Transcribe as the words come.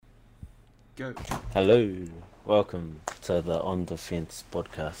Go. Hello, welcome to the On the Fence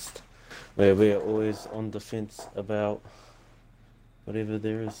podcast, where we're always on the fence about whatever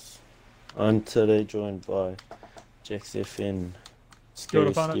there is. I'm today joined by JaxxFN,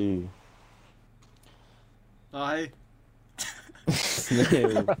 scarysteeww, Hi.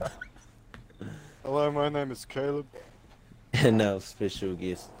 Snail, Hello, my name is Caleb. and our special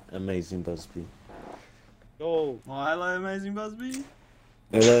guest, Amazingbusby. Oh, Well, hello, Amazingbusby.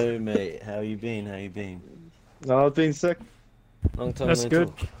 Hello, mate. How you been? How you been? no, I've been sick. Long time That's no good.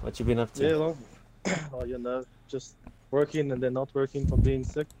 talk. What you been up to? Yeah, long. Oh, just working and then not working from being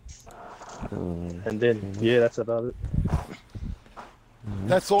sick. And then, yeah, that's about it.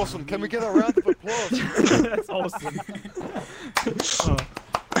 That's awesome. Can we get a round of applause? That's awesome.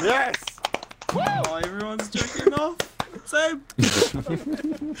 Yes! Oh, everyone's jerking off. Same.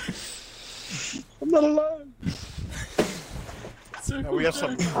 I'm not alone. Now we have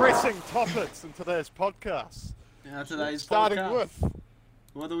some pressing topics in today's podcast. Now today's Starting podcast. with.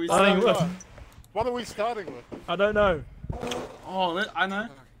 What are we Starting starting with. What are we starting with? I don't know. Oh, I know.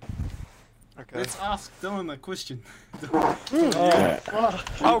 Okay. Let's ask Dylan a question.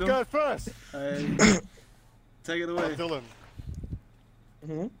 I'll go first. Hey, take it away. Dylan,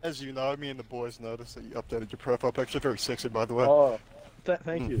 Mm-hmm. as you know, me and the boys noticed that you updated your profile picture. Very sexy, by the way. Oh,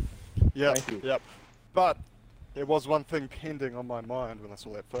 thank you. Yep, thank you. yep. But there was one thing pending on my mind when I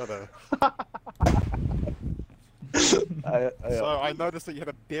saw that photo. So I noticed that you had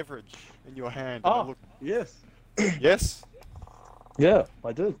a beverage in your hand. And I Oh, looked... yes. Yes? Yeah,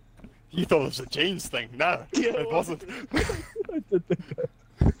 I did. You thought it was a jeans thing. No, Yeah, it wasn't. I did think that.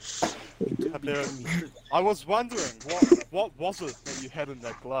 And then I was wondering, what was it that you had in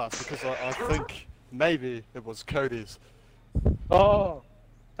that glass? Because I think maybe it was Cody's. Oh,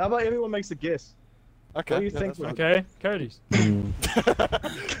 how about everyone makes a guess? Okay. What do you yeah, think? that's Okay, Cody's.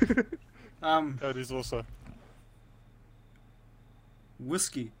 fine. Cody's also.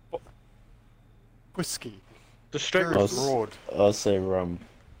 Whiskey. Whiskey. The straight Very rum. broad. I'll say rum.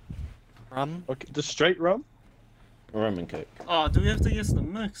 Rum? Okay, the straight rum? Rum and coke. Oh, do we have to guess the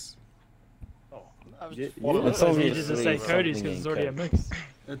mix? Yeah, What yeah. it It's is. so easy to say Something Cody's because in it's already a Coke. mix.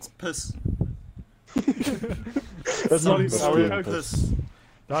 It's piss. That's not even Some we- Coke. piss.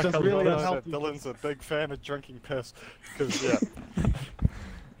 Dark Just colour really colours. unhealthy. Dylan's a big fan of drinking piss. Because, yeah,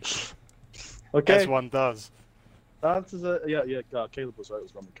 Okay, as one does. the answer's yeah, Caleb was right, it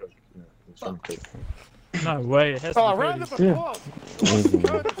was rum and coke. Yeah, it was rum and coke. No way, it has Oh, to be round Cody's. of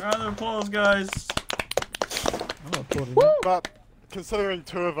applause! Round of applause, guys. I'm not applauding that. But considering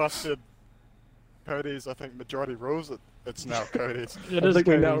two of us said Cody's, I think majority rules, it's now Cody's. It I is think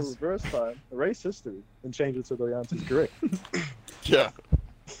we now Cody's. reverse time, erase history, and change it so the answer's correct. Yeah.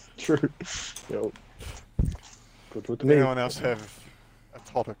 True. Yo. Good with me. Anyone else have a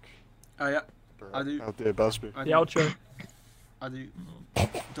topic? Oh yeah, for I do. Our dear Busby. I The do. outro. I do.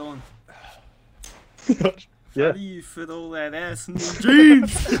 Dylan, Yeah. how do you fit all that ass in your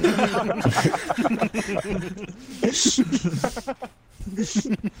jeans?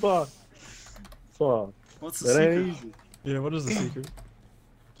 Fuck. Fuck. What's the That secret? ain't easy. Yeah, what is the secret?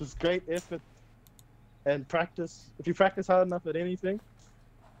 Just great effort and practice. If you practice hard enough at anything,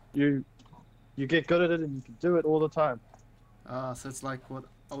 you get good at it and you can do it all the time. Ah, so it's like what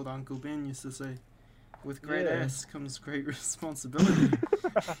old Uncle Ben used to say. With great Yeah. ass comes great responsibility.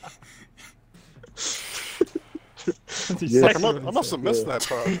 That's Yeah. exactly what I he must said. have missed that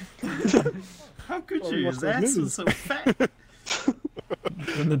part. How could Oh, you? what's His ass those was so fat.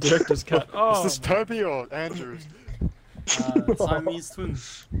 When the director's cut. Oh, Is this Toby or Andrews? Siamese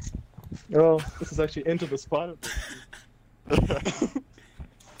twins. Oh, this is actually Into the Spider.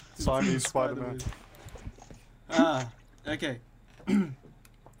 Siamese Spider-Man. Ah, okay.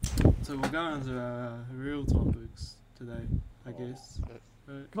 So we'll go into real topics today, I guess. Right.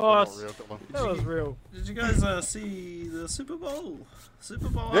 Oh, Not real, Dylan. that was real. Did you guys see the Super Bowl? Super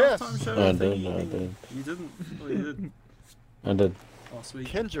Bowl Yes. halftime show? I thingy did, I thing? did. You didn't? Oh, you did. I did. Oh, sweet.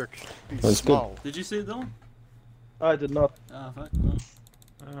 Kendrick, be That's good. small. Did you see it, Dylan? I did not. Ah, fuck. No.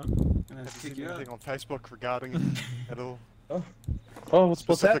 Uh, Gonna have Have to you kick seen you out. anything on Facebook regarding it at all? Oh, what's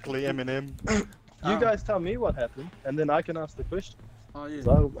that? Specifically Eminem. You guys tell me what happened, and then I can ask the question. Oh, yeah.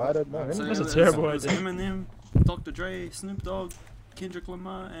 So I don't know. So That's a it was- terrible it was idea. Eminem, Dr. Dre, Snoop Dogg, Kendrick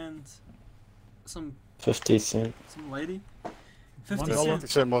Lamar, and some 50 cent. lady. 50 $1. cent.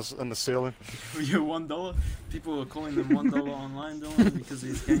 50 was in the ceiling. Yeah, $1. People were calling him $1 online, Dylan, because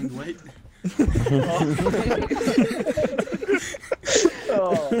he's gained weight.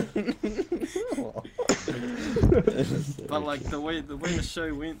 Oh. But like the way the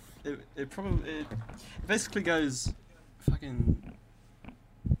show went, it basically goes fucking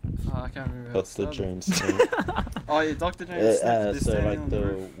I can't remember how it Dr. started. Jones. Oh yeah, Dr. Jones. they're So standing like on the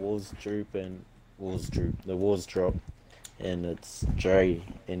roof. the walls drop, and it's Dre,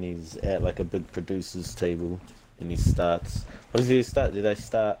 and he's at like a big producer's table, and he starts. What does he start? Did they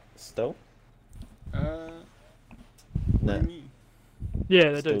start still? What do No, you mean?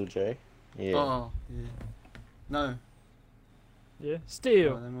 Yeah, they still do. Dre. Yeah. Oh, yeah. No. Yeah, Oh,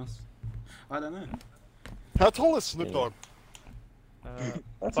 still. they must. I don't know. How tall is Snoop Yeah. Dogg?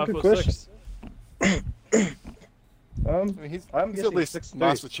 That's a good 5'6". I mean, he's I'm at guessing least 6'3".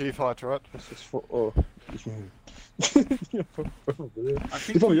 Master Chief height, right? 6'4". Oh. Yeah, probably. I He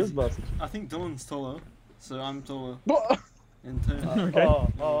think probably is massive. I think Dylan's taller, so I'm taller What? in turn. Okay.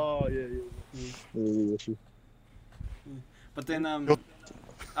 Oh, yeah. Yeah, sure. But then You're-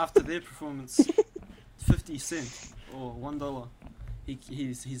 after their performance, 50 cent or $1,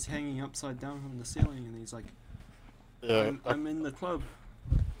 he's hanging upside down from the ceiling, and he's like, Yeah. I'm in the club.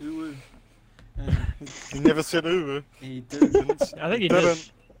 Ooh. And He never said Uber. he did. I think he did.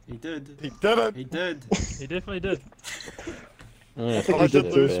 didn't. He did. He didn't. He did. He definitely did. Yeah, I he did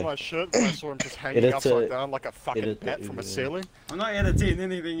did lose it, my shirt when I saw him just hanging Edit upside it. down like a fucking Edit bat it, from a yeah. ceiling. I'm not editing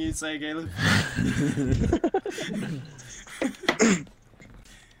anything you say, Caleb.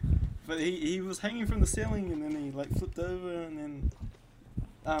 But he was hanging from the ceiling, and then he like flipped over, and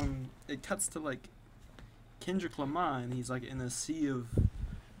then it cuts to like Kendrick Lamar, and he's like in a sea of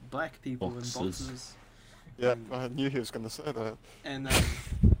black people in Boxes. boxes, Yeah, I knew he was going to say that. and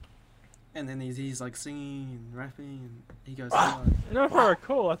then he's like singing and rapping, and he goes, oh, You know, if I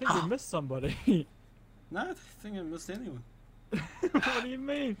recall, I think we missed somebody. no, I think I missed anyone. What do you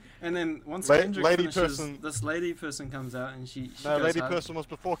mean? And then once La- Kendrick lady finishes, person- this lady person comes out, and she No, goes lady hard. person was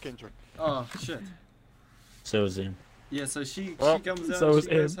before Kendrick. Oh shit. So was him. Yeah, so she Well, comes out, so and was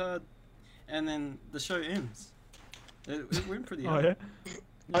she goes M. hard, and then the show ends. It went pretty Oh hard. yeah.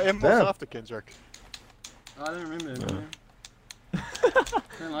 I was Damn. after Kendrick. I don't remember it, No. man.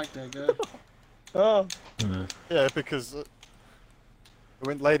 Don't like that guy. Oh, Yeah, because it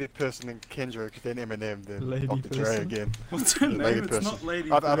went lady person and Kendrick, then Eminem, then Lady Dr. Dre person. again. What's her Lady name? It's person. not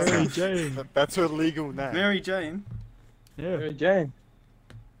Lady I don't Mary know. Jane. That's her legal name. Mary Jane. Yeah. Mary Jane.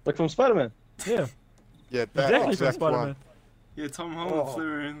 Like from Spider-Man. Yeah. Yeah, that Exactly from exact Spider-Man. one. Yeah, Tom Holland Oh. flew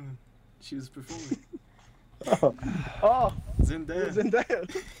her in. She was performing. Oh, Zendaya.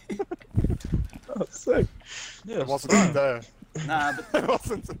 Zendaya. Oh, sick. Yeah. It wasn't there. Nah, but It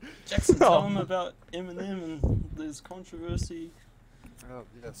wasn't. Jackson told him about Eminem and there's controversy. Oh,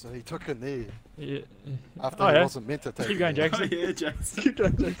 yeah, so he took a knee Yeah. after Oh, he yeah. wasn't meant to take Keep a going, knee. Jackson. Oh yeah, Jackson. Keep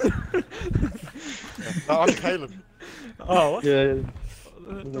going, Jackson. No, I'm Caleb. Oh, what? Yeah,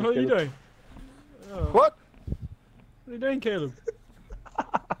 What are you doing? Oh, What? What are you doing, Caleb?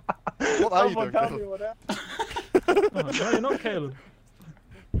 What are you doing, Someone tell me Caleb? what happened. Oh, no, you're not Caleb.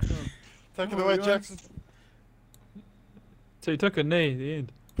 Take it Oh, away, you Jackson. So you took a knee at the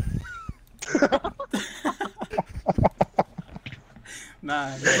end. Nah,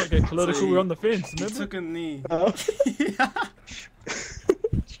 Let's not get political, So we're on the fence, he remember? took a knee. Oh,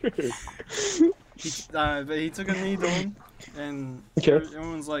 But he took a knee, Dawn, and Okay.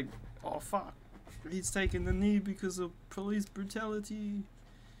 everyone's like, "Oh fuck, he's taking the knee because of police brutality.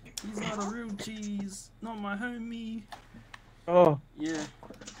 He's not a real G. He's not my homie." Oh. Yeah.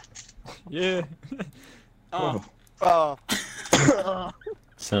 Yeah. Oh,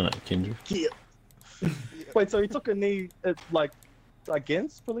 Sound like Kendrick. Wait, so he took a knee like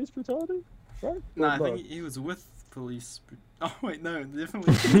against police brutality, right? no, I Or think not? he was with police. Oh wait, no,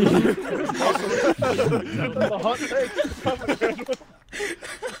 definitely. That's a hot take.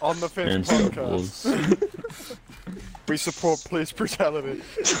 On the And Fence stop podcast, walls. we support police brutality.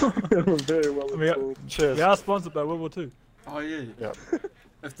 Very well I mean, informed. Cheers. We are sponsored by World War II. Oh yeah. Yep.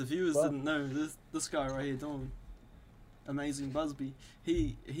 If the viewers Wow. didn't know, this guy right here, Don, Amazing Busby,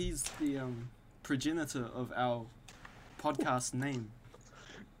 he's the progenitor of our podcast name.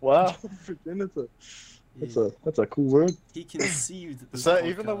 Wow, progenitor. Yeah. That's a cool word. He conceived this Is that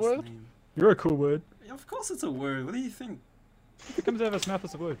even a podcast word? name. You're a cool word. Yeah, of course it's a word. What do you think? If it comes out of his mouth,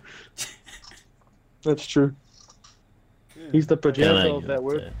 it's a word. That's true. Yeah. He's the Can progenitor I of that get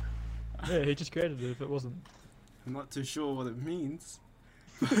word. Yeah, he just created it if it wasn't. I'm not too sure what it means.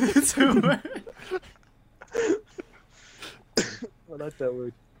 But it's a word. I like that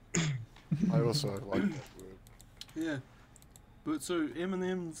word. I also like that word. Yeah. But so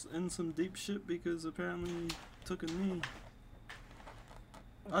Eminem's in some deep shit because apparently he took a knee.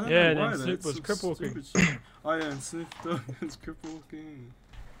 I don't Yeah, know why then though. Snoop It's was some crip walking. stupid shit. Oh yeah, and Snoop Dogg was crip walking.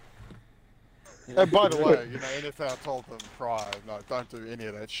 And by the way, you know, NFL told them prior, no, don't do any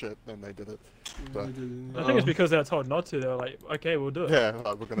of that shit, then they did it. So- I think it's because they were told not to. They were like, okay, we'll do it. Yeah,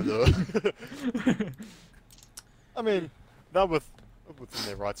 like, we're gonna do it. I mean, they're within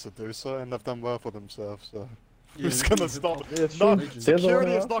their rights to do so, and they've done well for themselves. So Yeah, we're just gonna hip stop. hop Yeah, No, legends.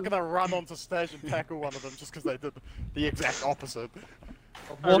 security is not gonna run onto stage and tackle one of them just because they did the exact opposite.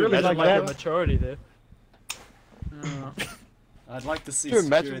 I really Imagine like your that. maturity there. I'd like to see Can you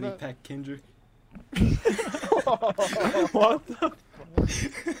imagine security that? pack Kendrick. What the?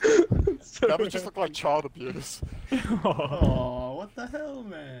 That would just look like child abuse. Oh, what the hell,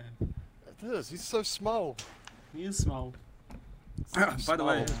 man? It is. He's so small. He is small. By the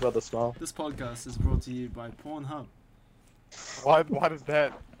way, His brother smile. this podcast is brought to you by Pornhub. Why did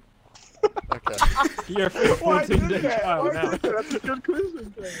that? Okay. You're a Why 14 did day that? child Why now. did That's a good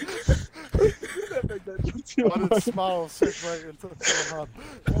question. Why did smile segue into Pornhub?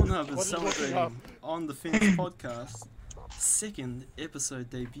 Pornhub What is are you looking celebrating up? On the Fence podcast second episode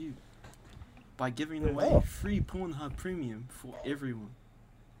debut by giving away Oh. free Pornhub Premium for everyone.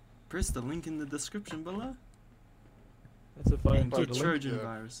 Press the link in the description below That's a fine and photo get link. Trojan Yeah.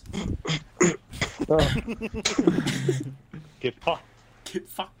 virus. Get fucked. Get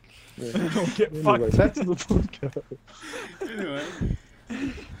fucked. Yeah. Get Anyway, fucked. back to the podcast. Anyway,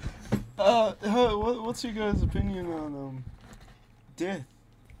 what's your guys' opinion on death?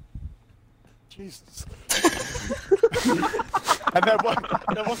 Jesus. And that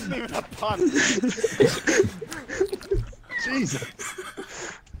wasn't even a pun. Jesus.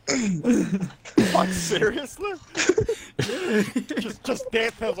 Like, seriously? just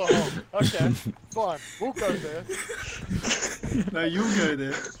death as a whole. Okay, fine. We'll go there. No, you'll go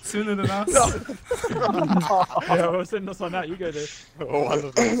there sooner than us. Yeah, we're sending us on out. You go there. Oh, one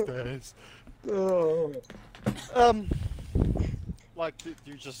of those days. Oh. Like,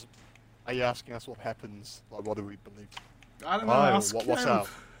 are you asking us what happens? Like, what do we believe? I don't know. Oh, Ask what's Cam. up?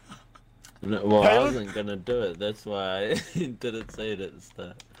 No, well, I Caleb? wasn't gonna do it. That's why I didn't say it at the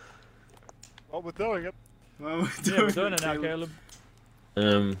start. Oh, we're doing it. Well, Yeah, we're doing it now, Caleb. I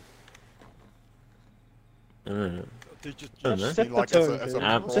don't know. Did you I don't know. just Set mean the like as tone, a Caleb.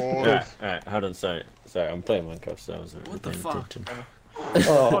 broad- Set the tone. Alright, hold on, sorry, I'm playing Minecraft, so I wasn't What the paying fuck? attention.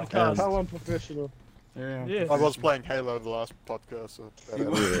 Oh, Podcast. how unprofessional. Yeah. Yeah. I was playing Halo the last podcast, so It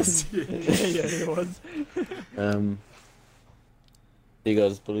was. Yeah, it was. Do you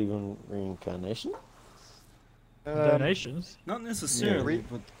guys believe in reincarnation? Donations. Not necessarily,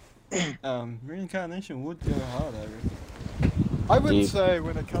 but reincarnation would go hard, I reckon. I would Deep. say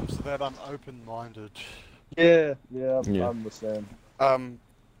when it comes to that, I'm open-minded. Yeah, Yeah. I'm the same.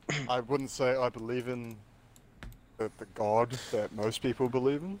 I wouldn't say I believe in the God that most people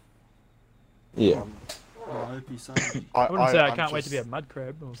believe in. Yeah. Oh, I hope he's I wouldn't say I I'm can't wait to be a just- mud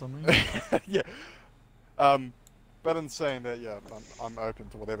crab or something. Yeah. But in saying that, yeah, I'm open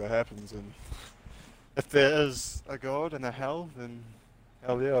to whatever happens, and if there is a God and a hell, then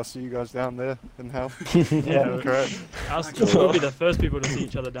hell yeah, I'll see you guys down there in hell. Yeah, Correct. us we'll be the first people to see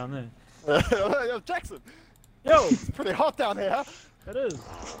each other down there. Yo, Jackson, Yo, it's pretty hot down here. it is.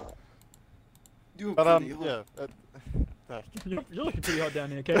 You're But pretty hot. yeah. You're looking pretty hot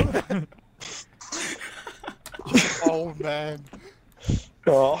down here, Caleb. Oh man.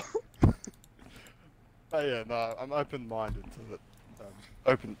 Oh. But yeah, no, I'm open-minded to it.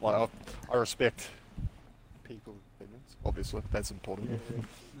 I respect people's opinions. Obviously, that's important. Oh,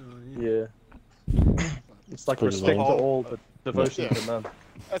 yeah. Yeah. It's like Pretty respect to lame. all, but devotion Yeah. to none.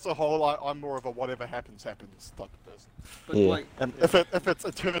 As a whole, I'm more of a whatever happens, happens type of person. But Yeah. like, And if it's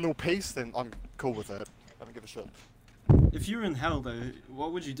eternal peace, then I'm cool with that. I don't give a shit. if you're in hell though,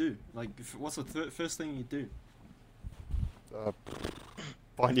 what would you do? Like, what's the first thing you do?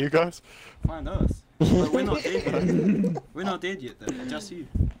 Find you guys. Find us. But we're not dead yet. We're not dead yet though. Just you.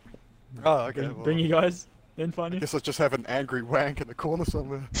 Oh, okay. Well, Bring you guys, then find I you. guess I just have an angry wank in the corner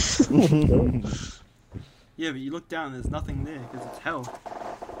somewhere. Yeah, but you look down, there's nothing there because it's hell.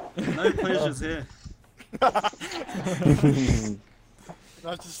 No pleasures here. I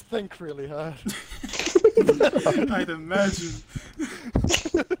just think really hard. I'd imagine.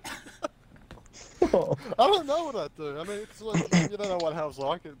 Oh. I don't know what I'd do. I mean, it's like, you don't know what hell's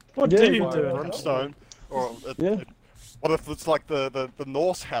like. What Yeah, do you like do? Brimstone. Or Yeah. what if it's like the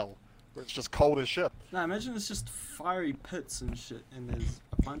Norse hell, where it's just cold as shit? Nah, imagine it's just fiery pits and shit, and there's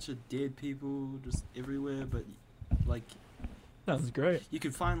a bunch of dead people just everywhere. But like, Sounds great. you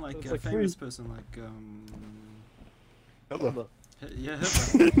could find like It's a like famous free. person, like Hitler. Yeah,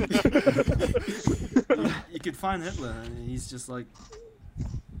 Hitler. you could find Hitler, and he's just like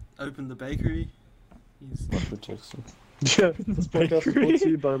opened the bakery. He's Michael Jackson. Yeah, this podcast is brought to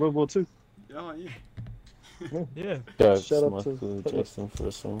you by World War II. oh yeah. Yeah. Jokes, Shout out Michael to- Jackson for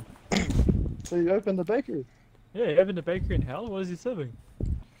a song. So you opened the bakery. Yeah, you opened a bakery in hell? What is he serving?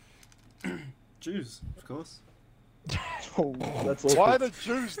 Jews, of course. Oh, that's awkward. Why are the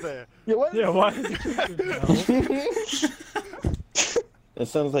Jews there? Yeah, Yeah, why is he serving in hell? It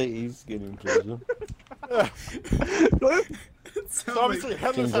sounds like he's getting pleasure. So obviously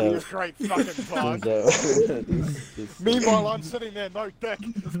Hitler's Turns having a out- great fucking time. Turns out it's- Meanwhile, I'm sitting there, no dick.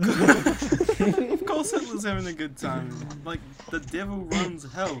 Of course Hitler's having a good time. Like, the devil runs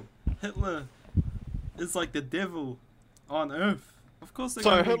hell. Hitler is like the devil on Earth. Of course they're So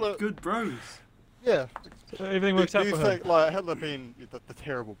gonna Hitler- be good bros. Yeah. So everything Do works out you for him. think, like, Hitler being the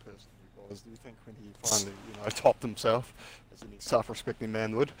terrible person he was, do you think when he finally, topped himself, as any self-respecting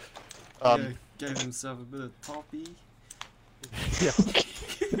man would, Yeah, gave himself a bit of toppy.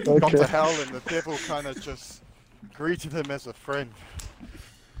 gone to Okay. hell and the devil kind of just greeted him as a friend.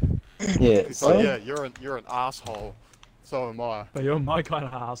 Yeah, He's so like, yeah, you're an asshole. So am I. But you're my kind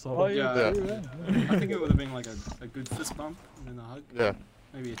of asshole. Oh, Yeah. yeah. I think it would have been like a good fist bump and then a hug. Yeah.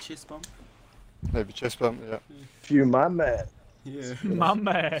 Maybe a chest bump. Maybe chest bump, yeah. You my man. Yeah. My A few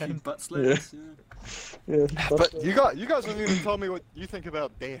man. butt slaps. Yeah. Yeah. But you guys haven't even told me what you think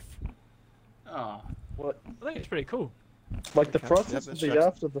about death. Oh, What? I think it's pretty cool. Like the Okay. process Yep, of that's the Jackson.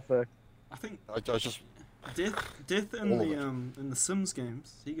 after the fact. I think I just death in All of the it. in the Sims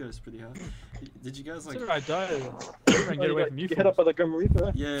games, he goes pretty hard. Did you guys like? Consider I die. I get away from you. Get hit up by the Grim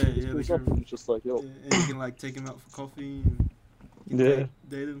Reaper. Yeah, Just yeah, pulls the up Grim- and just like, yo. And you can like take him out for coffee and Yeah.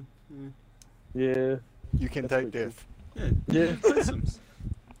 date him. Yeah. you can That's take pretty death. Yeah, Yeah. play Sims.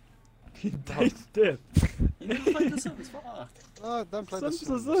 Date's death. You never played the Sims? Fuck. No, don't play the Sims is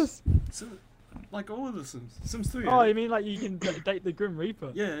Sims. this? Sim, like all of the Sims. Sims 3. Oh, yeah? you mean like you can date the Grim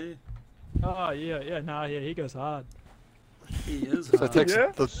Reaper? Yeah, yeah. Oh, yeah, nah, yeah, he goes hard. He is So it hard. takes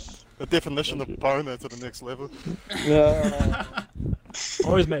Yeah? the definition of boner to the next level. Yeah.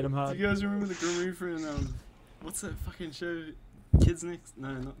 Always made him Do hard. you guys remember the Grim Reaper in what's that fucking show? Kids Next?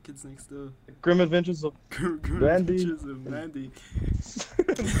 No, not Kids Next Door. Grim Adventures of Grim Randy. Adventures of Mandy.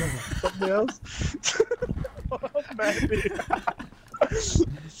 something else. Mandy.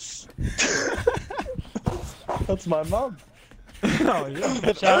 That's my mum. Oh,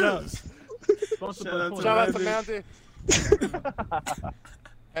 yeah. Shout out. Sponsored Shout by out to Paul. Shout out to Mandy. Mounty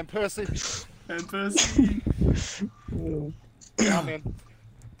and Percy. And Percy. Yeah, man.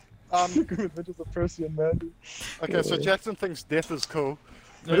 Grim Adventures of Percy and Mandy. Okay, so Jackson thinks death is cool.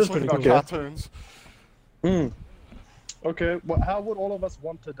 It is Especially pretty about cool. cartoons. Okay, well, how would all of us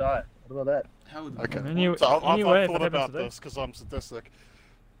want to die? What about that? How would Okay. Anyway, So I've anyway, if thought it happens about today. this because I'm sadistic,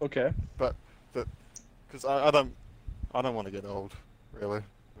 Okay. because I don't want to get old, really.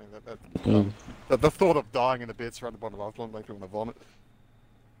 I mean, Mm. the thought of dying in a bed surrounded by my loved one makes me want to vomit.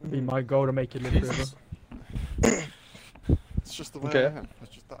 Be my goal to make you live forever. Jesus. It's just the way Okay. I am.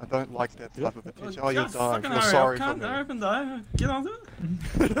 It's just I don't like that type of attention. Oh, you're Just dying. fucking Feel hurry sorry up, for can't me. hurry up and die. Get on to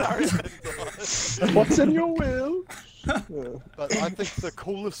it. What's in your will? But I think the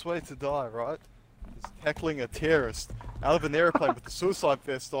coolest way to die, right, is tackling a terrorist out of an airplane with the suicide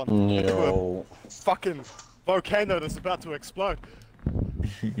vest on into a No. fucking volcano that's about to explode.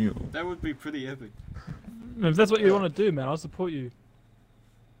 That would be pretty epic. If that's what you want to do, man, I'll support you.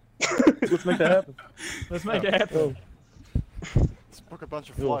 Let's make that happen. Let's make it happen. Let's book a bunch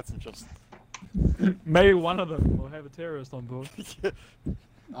of flights and just. Maybe one of them will have a terrorist on board.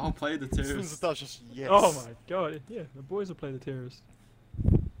 I'll play the As soon as it terrorist. does, just yes. Oh my god, yeah, the boys will play the terrorist.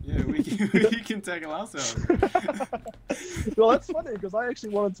 Yeah, we can tackle ourselves. Well, that's funny because I actually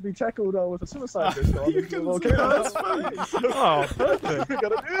wanted to be tackled with a suicide vest on. You can Okay, say that's funny. Oh, perfect. we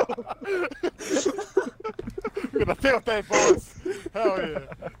got a deal. We're gonna feel that, boys. Hell yeah.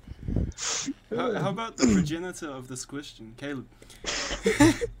 How about the progenitor of this question, Caleb?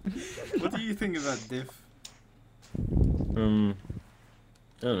 What do you think about death? I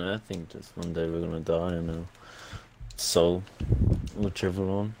don't know, I think just one day we're gonna die and our soul will travel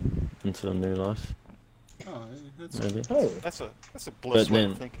on into a new life, Oh, yeah, that's maybe. Oh, That's a bliss But way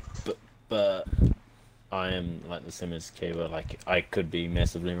then- of thinking. But I am like the same as K, where like I could be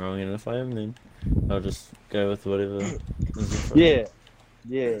massively wrong, and if I am, then I'll just go with whatever is in front. yeah.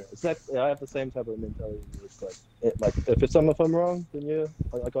 It's that, I have the same type of mentality. It's like if I'm wrong, then yeah,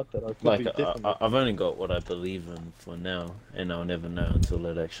 I got that. I could Like be different. I've only got what I believe in for now, and I'll never know until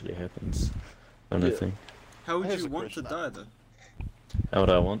it actually happens, kind of Yeah. thing. How would Here's you a want to question. die though? How would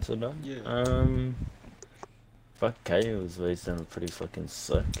I want to die? Yeah. Fuck K was based on pretty fucking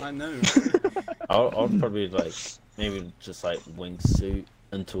sick. I know. I'll probably like maybe just like wingsuit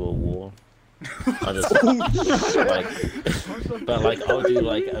into a war, I just like, but like I'll do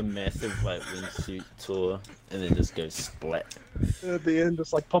like a massive like wingsuit tour and then just go splat. At the end,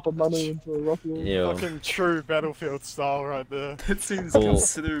 just like pop a money into a rock wall. Yeah. Fucking true Battlefield style right there. That seems Or-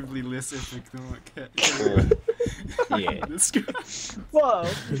 considerably less epic than what Yeah. This guy. Wow,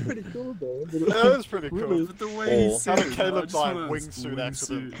 it's pretty cool though. That is pretty cool. Really? But the way he Or- said How did it, Caleb I just die? want a Wingsuit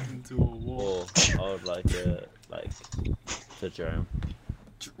accident. into a wall. Or I would like to drown.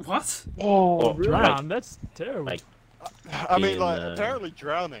 What? Oh, Or really? Drown? That's terrible. Like- I mean, Being, like, apparently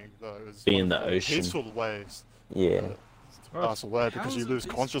drowning, though, is be one in of the ocean. peaceful ways Yeah. to pass away How because is you it lose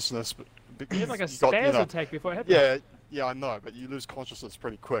peaceful? consciousness. But You had like a you got, spaz attack before it happened. yeah, I know, but you lose consciousness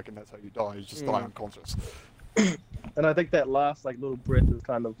pretty quick, and that's how you die. You just die unconscious. And I think that last like little breath is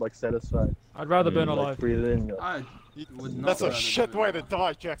kind of like satisfying. I'd rather burn Mm, alive. Like breathe in. Go. I would not. That's a rather shit do way that. to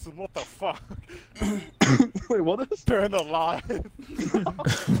die, Jackson. What the fuck? Wait, what is? Burn alive. I'm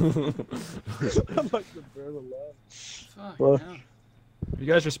like the burn alive. Fuck, Well- hell. If you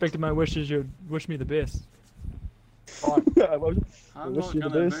guys respected my wishes, you'd wish me the best. I'm wish not you the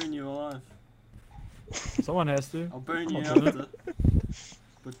gonna best. burn you alive. Someone has to. I'll burn I'm you not doing after.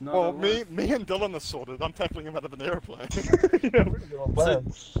 But not Well, alive. me and Dylan are sorted. I'm tackling him out of an airplane. Yeah, we're gonna plan.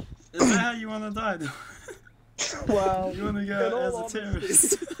 Is that how you wanna die? Though? Wow. You wanna In go all as a honesty.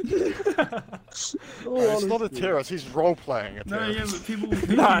 terrorist? He's not a terrorist. He's role playing a No, terrorist. yeah, but people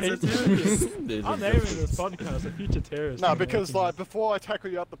think Nah, he's a he's- terrorist. There's a I'm naming difference. this podcast a future terrorist. No, because like before I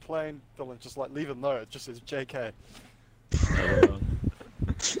tackle you out the plane, Dylan, just like leave a note. It just says JK.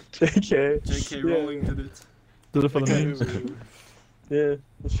 JK. JK Yeah. Rowling did it. did it for the memes. Yeah.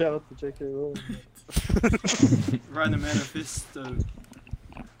 Well, shout out to JK Rowling. Write a manifesto.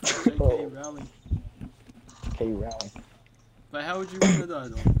 JK Oh. Rowling. JK Rowling. But how would you wanna die,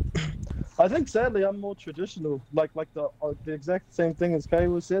 though? I think sadly I'm more traditional, like the exact same thing as Kay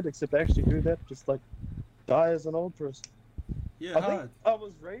was said, except I actually do that, just like die as an old person. Yeah, I think hard. I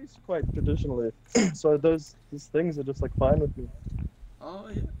was raised quite traditionally, so these things are just like fine with me. Oh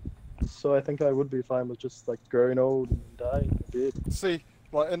yeah. So I think I would be fine with just like growing old and dying in bed. See,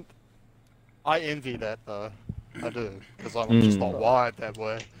 like, and I envy that though. I do, because I'm just not wired that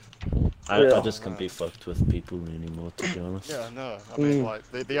way. I Yeah. just can't be fucked with people anymore, to be honest. Yeah, no. I mean, like,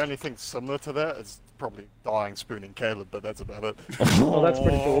 the only thing similar to that is probably dying spooning Caleb, but that's about it. Oh, that's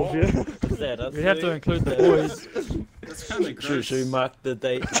pretty cool. Yeah. Is that us We have to there? include the boys. That's kind of Should gross. we mark the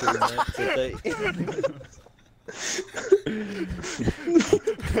date? Should we mark the date?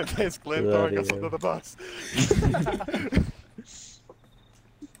 There's Glenn Bloody throwing us hell. under the bus.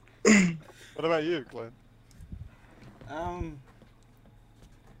 What about you, Glenn?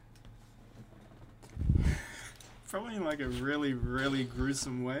 Probably in like a really, really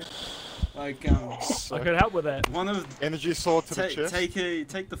gruesome way. Like I could help with that. one of Energy sword to the take chest.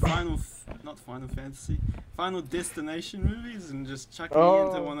 take the not Final Fantasy, Final Destination movies and just chuck me Oh.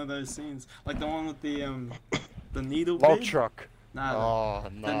 into one of those scenes, like the one with the needle Log bed. truck. Nah, Oh, the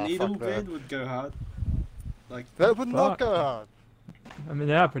nah, needle fuck bed that. would go hard. Like That would not Fuck. go hard. I mean,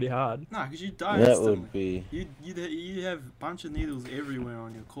 they are pretty hard. nah, because you die That instantly. would be. You'd have a bunch of needles everywhere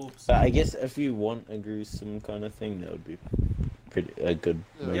on your corpse. But I guess if you want a gruesome kind of thing, that would be pretty a good.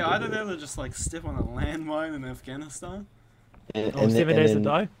 Yeah. way Yeah, to I'd do it. rather just like step on a landmine in Afghanistan. And, Or 7 days to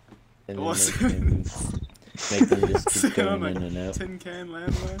die. And Or then make them just keep Sit on going a in and out. tin can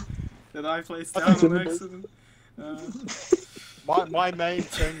landmine that I placed I down think on it's- accident. My main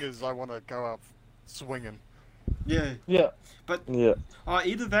thing is I want to go out swinging. Yeah, Yeah. But- yeah.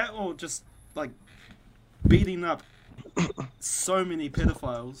 either that or just like beating up so many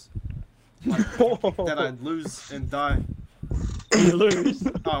pedophiles like, that I'd lose and die. You lose.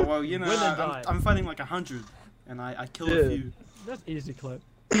 Oh well, you know, Win and die. I'm fighting like 100, and I kill Yeah. a few. That's easy clip.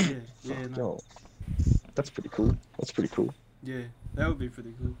 Yeah, no, Yo. That's pretty cool. That's pretty cool. yeah, that would be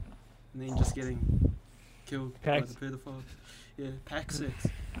pretty cool. And then just getting killed Packs. by the pedophiles. Yeah, pack sex.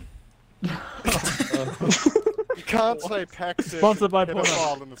 You can't say pack sex Sponsored by and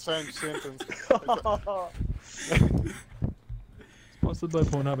pedophile in the same sentence. Sponsored by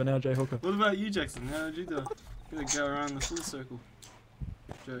Pornhub and LJ Hooker. What about you, Jackson? How did you do? You gotta go around the full circle.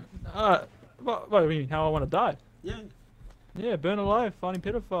 Joe. What do you mean? How I want to die? Yeah. Yeah, burn alive, fighting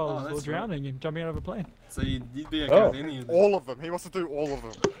pedophiles, Oh, or that's drowning and jumping out of a plane. So you'd be okay Oh. with any of them. All of them. He wants to do all of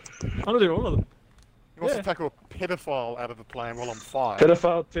them. I'm gonna do all of them. He wants Yeah. to tackle a pedophile out of the plane while I'm fine.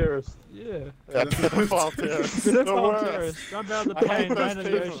 Pedophile terrorist. Yeah. Yeah, pedophile terrorist. The Pedophile worst. terrorist. Jump out of the I hate plane, those land in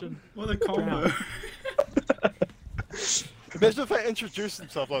the people. ocean. What a combo. Drown. Imagine if they introduced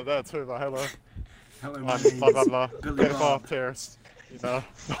themselves like that too, like, hello, Hello, my I'm name blah blah is blah, Billy pedophile Bob. terrorist. You know,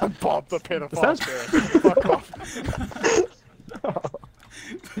 I'm Bob the pedophile Sounds- terrorist. Fuck off.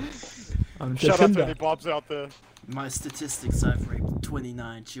 Shout out to Jitender. any Bobs out there. My statistics: I've raped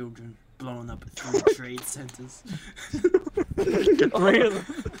 29 children, blown up 3 trade centers. 3 of them.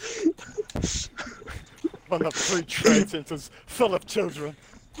 One of 3 trade centers full of children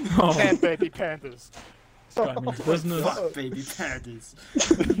Oh, and baby pandas. this guy means business. Fuck baby pandas.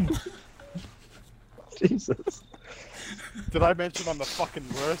 Jesus. Did I mention I'm the fucking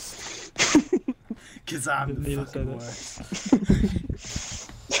worst? Cause I'm Didn't the need to say fucking that.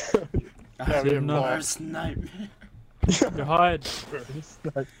 worst. I have we the have not. worst nightmare. You hide.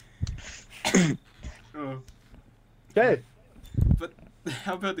 Oh. Okay. But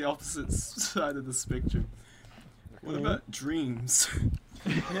how about the opposite side of the spectrum? What about dreams?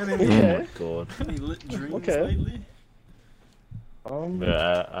 You had any, Oh my god. any lit dreams Okay. lately?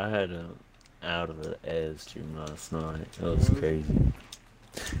 Yeah, I had an out of it as dream last night. It was crazy.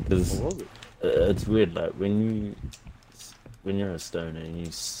 Cause What was it? it's weird, like when you're a stoner and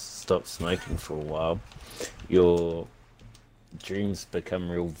you stop smoking for a while, your dreams become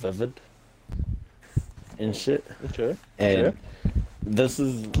real vivid and shit. Okay. And this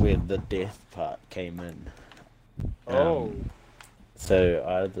is where the death part came in. Oh. So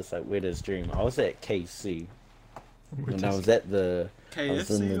I had this like weirdest dream. I was at KC when I was at the was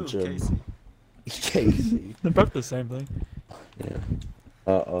in KFC the or gym. KC? KC. They're both the same thing. Yeah.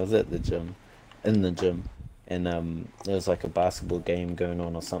 I was at the gym, in the gym, and there was like a basketball game going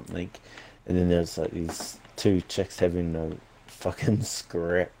on or something, and then there's like these 2 chicks having a fucking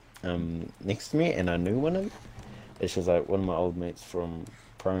scrap next to me, and I knew one of them. And she was like one of my old mates from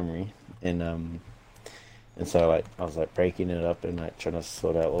primary, and so like I was like breaking it up and like trying to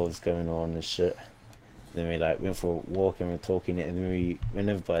sort out what was going on and shit. Then we like went for a walk and we were talking, and then we went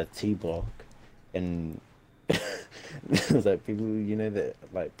over by a T block, and there was like people, you know, that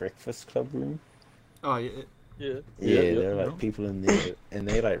like breakfast club room. Oh yeah. Yeah. Yeah, there were like people in there, and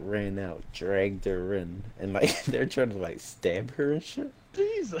they like ran out, dragged her in, and like they're trying to like stab her and shit.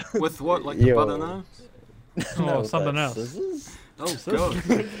 Jesus. With what, like Yo. the butter knives? Oh, with, something like, else. Scissors. Oh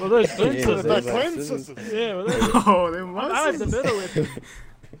god. Well, those Yeah, scissors. those, They're like, clean scissors. scissors. Yeah, well, those. Oh, them I have the was. better weapon.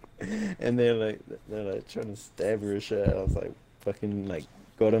 And they're like trying to stab her and shit. I was like fucking like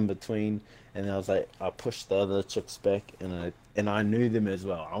got in between, and I was like I pushed the other chicks back, and I knew them as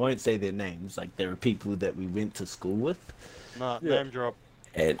well. I won't say their names. Like they were people that we went to school with. Nah, Yeah. name drop.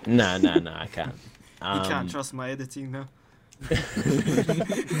 And no, I can't. You can't trust my editing now.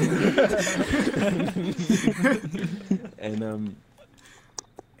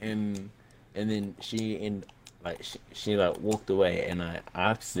 and then she like walked away, and I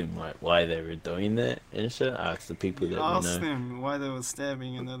asked them like why they were doing that and shit. I asked the people You that asked we know. them why they were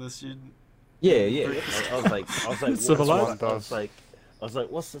stabbing another student. Yeah. I was like, Civilized. I was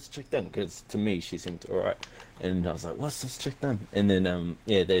like, what's this chick done? Because to me, she seemed alright. And I was like, what's this chick done? And then,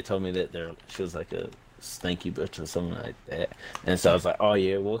 they told me that she was like a stanky bitch or something like that. And so I was like, oh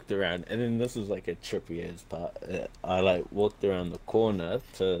yeah, walked around. And then this was like a trippy ass part. I like walked around the corner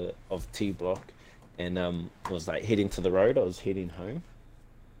of T Block, and was like heading to the road. I was heading home.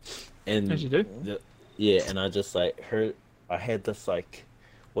 And As you do. and I just like heard. I had this like,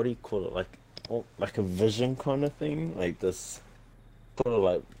 what do you call it? Like a vision kind of thing, like this sort of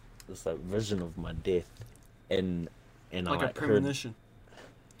like this like vision of my death, and Like I a like premonition.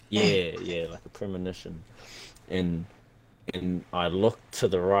 yeah, like a premonition, and I looked to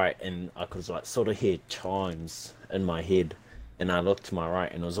the right, and I could like sort of hear chimes in my head, and I looked to my right,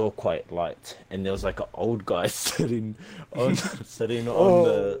 and it was all quite light, and there was like an old guy sitting on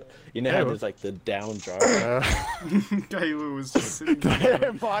the, you know how there's like the down drive. Kayla was just sitting there.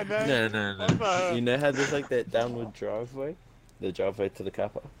 Damn, my man. No. What the- You know how there's like that downward driveway? The driveway to the car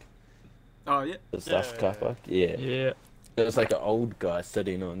park? Oh yeah. The staff car park? Yeah. Yeah. There was like an old guy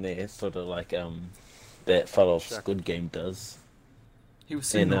sitting on there, sort of like that fellow off Sure. Squid Game does. He was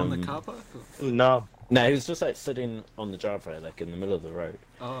sitting And, on the car park. Or? No. No, he was just like sitting on the driveway, like in the middle of the road.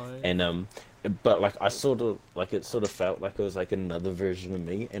 Oh yeah. And but like I sort of like it sort of felt like it was like another version of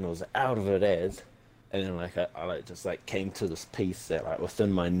me, and it was out of it as, and then like I like just like came to this piece that like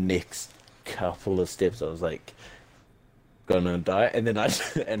within my next couple of steps I was like gonna die, and then I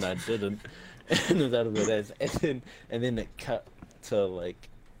didn't, and it was out of it as, and then it cut to like,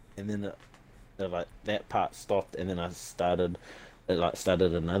 and then like that part stopped, and then it started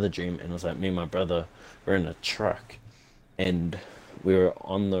another dream, and it was like me and my brother were in a truck, and we were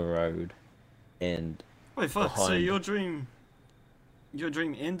on the road, and Wait, fuck. So behind. your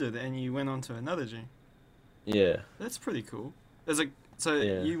dream ended and you went on to another dream. yeah, That's pretty cool. So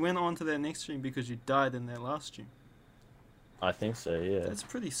Yeah. you went on to that next dream because you died in that last dream. I think so, yeah. That's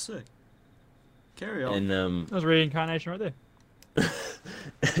pretty sick. Carry on. And That was reincarnation right there.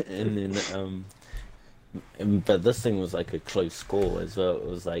 and then but this thing was like a close score as well. It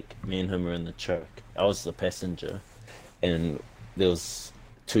was like me and him were in the truck. I was the passenger, and there was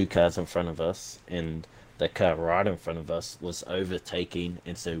two cars in front of us, and the car right in front of us was overtaking,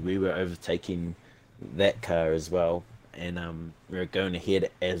 and so we were overtaking that car as well. And we were going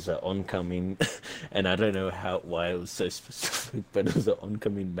ahead as an oncoming, and I don't know why it was so specific, but it was an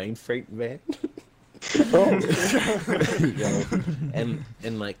oncoming main freight van. Yeah.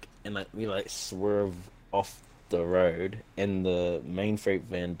 And like we like swerve off the road, and the main freight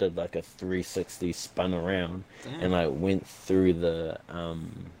van did like a 360, spun around. Damn. And like went through the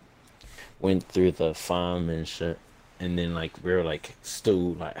farm and shit. And then like we were like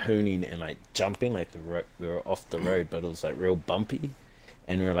still like hooning and like jumping, like we were off the road, but it was like real bumpy,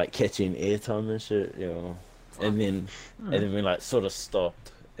 and we were like catching airtime and shit, you know. And then we like sort of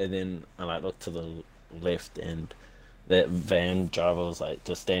stopped, and then I like looked to the left, and that van driver was like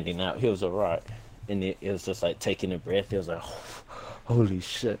just standing out. He was alright, and he was just like taking a breath. He was like, holy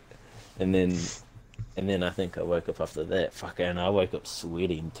shit. And then I think I woke up after that. And I woke up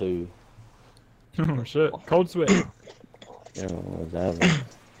sweating too. Oh shit, cold sweat. You know,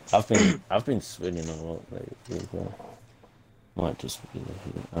 I've been sweating a lot lately as well. Might just be the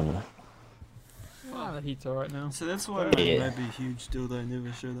heat. I don't know. Ah, the heat's alright now. So that's why Yeah. maybe huge dildo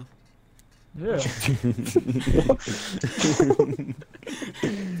never showed up. Yeah.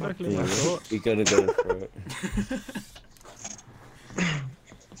 Exactly my thought. You gotta go for it.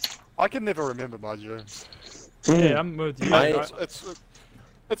 I can never remember my dreams. Yeah, I'm with you.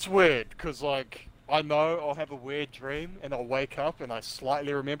 It's weird because like I know I'll have a weird dream and I'll wake up and I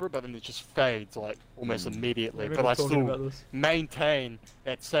slightly remember it, but then it just fades like almost immediately. Maybe But we're I talking still about this. maintain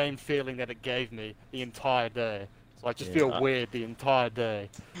that same feeling that it gave me the entire day. So I just Yeah, feel weird the entire day.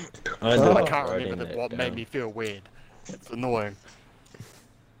 I And ended I up can't writing remember that what made down. me feel weird. It's annoying.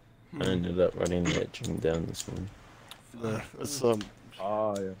 I ended up writing that dream down this morning. It's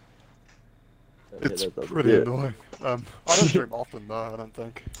Oh yeah. it's that does it. pretty Yeah. annoying. I don't dream often though. I don't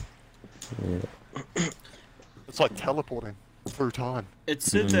think Yeah. it's like teleporting through time. It's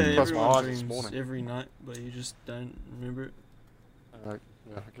said that Closed my everyone eyes this dreams morning. every night, but you just don't remember it. Yeah,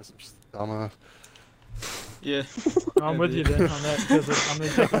 I guess I'm just a dumbass. Yeah. I'm with you then on that because I'm the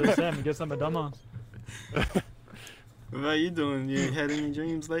executive Sam. I guess I'm a dumbass. What about you doing? You had any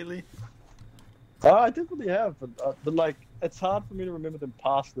dreams lately? I definitely have, but like it's hard for me to remember them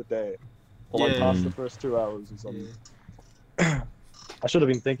past the day, or like Yeah. past the first 2 hours or something. I should have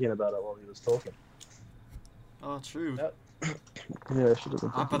been thinking about it while he was talking. Oh, true. Yeah. Yeah, I should have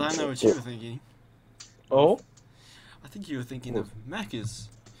been. Ah, Thinking but I know what you were thinking. Oh. I think you were thinking of Maccas,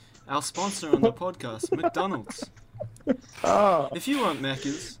 our sponsor on the podcast, McDonald's. Ah. If you want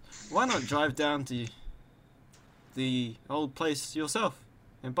Maccas, why not drive down to the old place yourself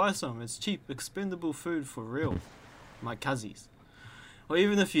and buy some? It's cheap, expendable food for real, my cuzzies. Or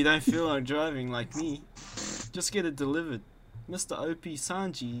even if you don't feel like driving like me, just get it delivered. Mr. OP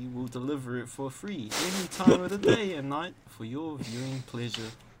Sanji will deliver it for free any time of the day and night for your viewing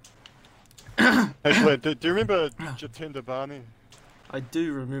pleasure. Hey Glenn, do you remember Jitender Barni? I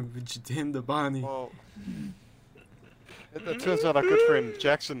do remember Jitender Barni. Well, it turns out our good friend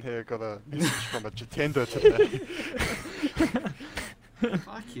Jackson here got a message from a Jitender today.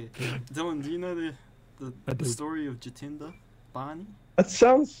 Fuck yeah. Dylan, do you know I the do. story of Jitender Barni? That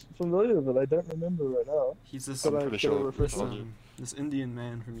sounds familiar, but I don't remember right now. He's this, But I pretty can sure refresh it's my- on you. this Indian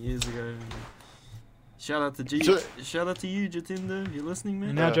man from years ago. And shout out to shout out to you, Jitender. You listening, man?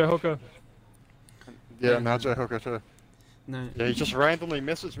 And now Joe Hooker. Yeah, Najo Hooker too. No. Yeah, he just randomly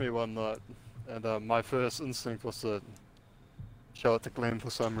messaged me one night, and my first instinct was to show it to Glenn for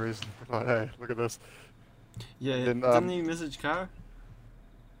some reason. Like, hey, look at this. Yeah. Then, Didn't he message Kara?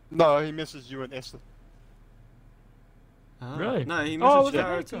 No, he messaged you and Esther. Ah, Really? No, he Oh, messaged was it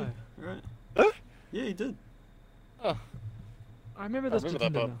Kara that too. guy? Right. Huh? Yeah, he did. I remember this remember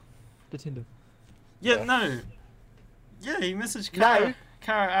that Jitender part. now. Jitender. Yeah, Yeah. no. Yeah, he messaged Kara.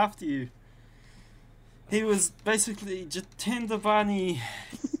 Kara after you. He was basically Jitender Barni.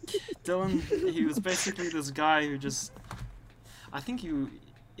 Dylan, he was basically this guy who just. I think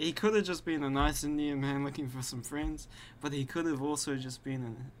he could have just been a nice Indian man looking for some friends, but he could have also just been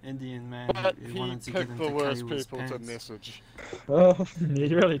an Indian man But who he wanted to get picked into the worst Kayla's people to pants. message. Oh. Yeah,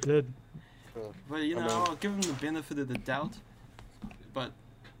 you really did. But you know, I mean- I'll give him the benefit of the doubt. But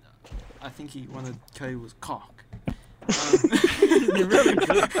I think he wanted Kayla's cock. You really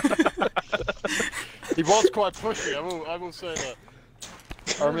did. He was quite pushy, I will say that.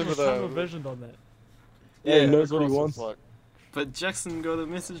 I remember Tunnel the... visioned on that. Yeah, he knows what he across, wants. it's like, But Jackson got a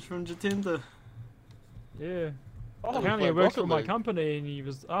message from Jitender. Yeah. Oh, Apparently he play works for Rocket my League. company and he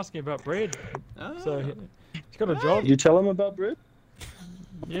was asking about bread. Oh. So he's got a job. You tell him about bread?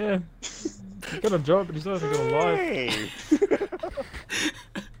 Yeah. He's got a job, but he still hasn't got a life.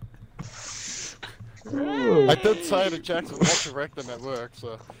 Ooh. I did say to Jackson not to wreck them at work,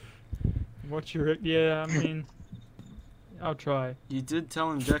 so What's your... Yeah, I mean... I'll try. You did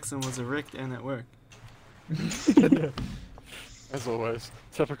tell him Jackson was erect and at work. Yeah. as always,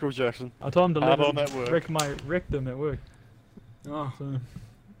 typical Jackson. I told him to Hard let on him at work. wreck my rectum at work. Oh, So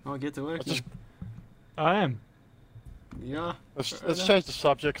I'll get to work. I just- I am. Yeah. Let's change the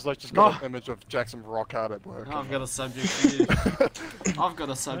subject because I just got an image of Jackson rock hard at work. I've got a subject for you. I've got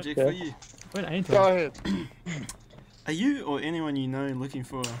a subject for you. When ain't Go I? ahead. Are you or anyone you know looking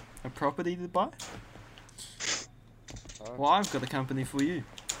for a property to buy? Well, I've got a company for you.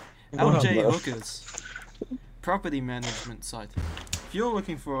 LJ no. Hookers. Property management site. If you're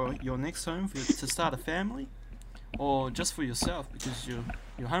looking for your next home to start a family, or just for yourself because you're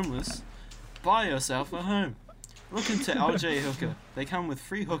homeless, buy yourself a home. Look into LJ Hooker. They come with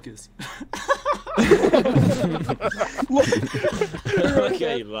free hookers.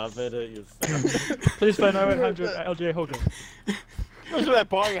 Okay, you laugh at it yourself. Please phone 0800 LJ Hooker. Imagine that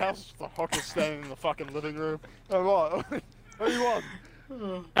buying a house with a hooker standing in the fucking living room. Oh, what? What do you want?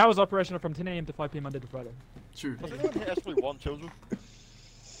 Hours operational from 10 AM to 5 PM Monday to Friday. True. Does anyone actually want children?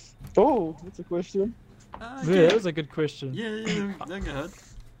 Oh, that's a question. Yeah, that was a good question. Yeah, go ahead.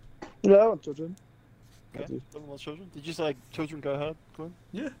 Yeah, I want children. Okay. Doesn't want children? Did you say children go hard, Glenn?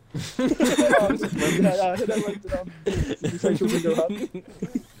 Yeah. Oh, I heard that right. Did you say children go hard?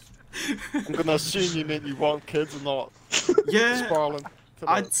 I'm gonna assume you meant you want kids and not Yeah, spiraling.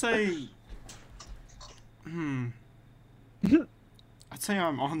 I'd say... I'd say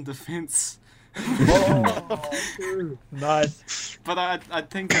I'm on the fence. Oh, true. Nice. But I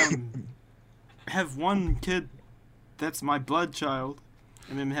think have one kid that's my blood child,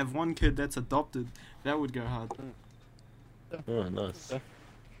 and then have one kid that's adopted. That would go hard. Oh, nice.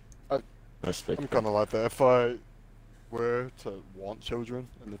 I- Respect. I'm kind of like that. If I were to want children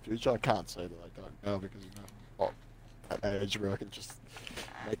in the future, I can't say that I don't now because I'm not at that age where I can just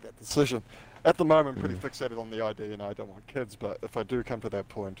make that decision. At the moment, I'm pretty fixated on the idea, and I don't want kids. But if I do come to that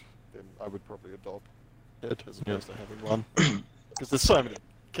point, then I would probably adopt it as opposed to having one. Because there's so many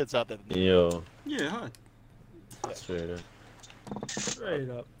kids out there. That need Yo, Yeah, hi. straight up. Straight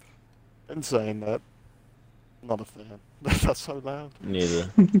up. In saying that, not a fan. That's so loud.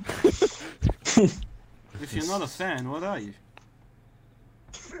 Neither. If you're not a fan, what are you?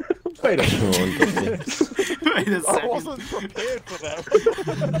 Wait a On the fence. Wait a I second. wasn't prepared for that.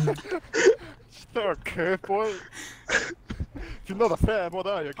 Just throw a curveball. If you're not a fan, what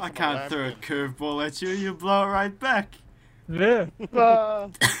are you? I can't throw a curveball at you. You blow it right back. Yeah.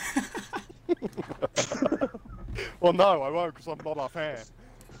 Well, no, I won't because I'm not a fan.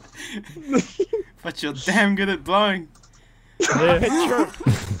 But you're damn good at blowing. Yeah. True.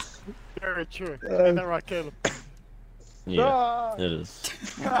 Very true. Ain't that right, Caleb? Yeah, it is.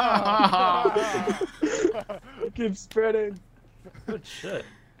 It keeps spreading. Good shit.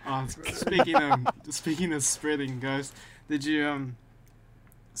 Speaking of spreading, guys, did you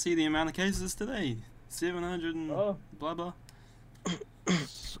see the amount of cases today? 700 and Oh. blah blah.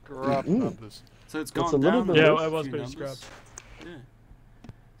 Scrub numbers. So it's That's gone a little down. bit Yeah, a it was few pretty numbers. Yeah.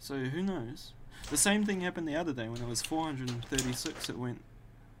 So who knows? The same thing happened the other day when it was 436. It went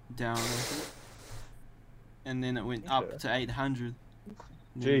down, I think. And then it went up to 800.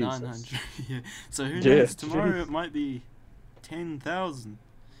 And then Jesus. 900. Yeah. So who Yeah, knows? Tomorrow jeez. it might be 10,000.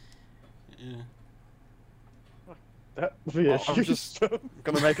 Yeah. Yeah, I'm just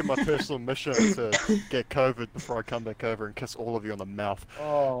gonna make it my personal mission to get COVID before I come back over and kiss all of you on the mouth.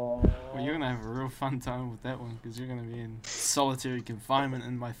 Oh. Well, you're gonna have a real fun time with that one because you're gonna be in solitary confinement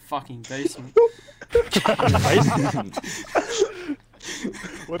in my fucking basement.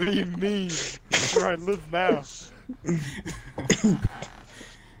 What do you mean? That's where I live now.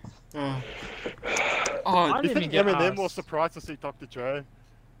 Oh, I You didn't think get Eminem asked. was surprised to see Dr. Dre?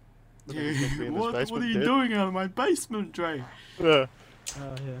 yeah. What are you doing out of my basement, Dre? Yeah.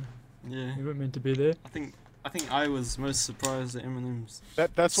 Oh, yeah. Yeah. You weren't meant to be there. I think I was most surprised at Eminem's.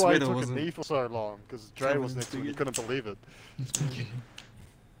 That's why he Sweater took a wasn't knee for so long, because Dre was next to him, he couldn't believe it.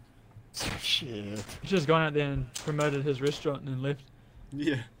 Shit. He's just gone out there and promoted his restaurant and then left.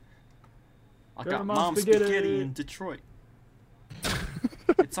 Yeah. I Go got to Mom's Mom's spaghetti. Spaghetti in Detroit.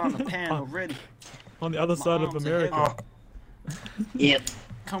 It's on the pan already. On the other My side of arms are America. heavy.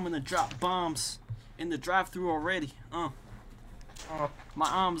 Coming to drop bombs in the drive-thru already.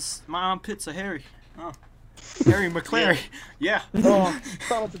 My armpits are hairy. Harry McClary. Yeah. Oh,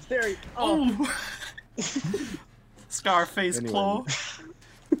 Donald, it's Terry. Oh. Scarface Anyway. claw.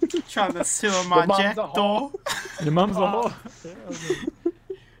 Trying to seal my mum's jack a whore. door. Your mum's a whore.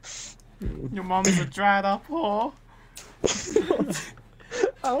 Your mum's a dried up whore.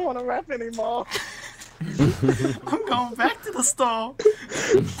 I don't want to rap anymore. I'm going back to the store.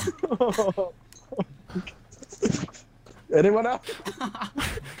 Anyone else? I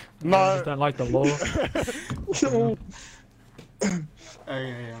No. just don't like the law.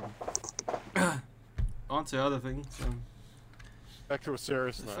 Okay, on to other things. Back to a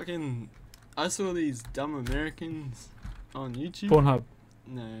serious note. Fucking, I saw these dumb Americans on YouTube. Pornhub.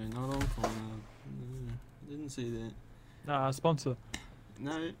 No, not on Pornhub. No, didn't see that. Nah, sponsor.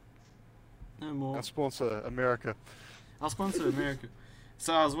 No, no more. Our sponsor, America. I'll sponsor America.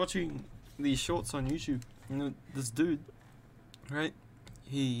 So I was watching these shorts on YouTube. You know, this dude, right?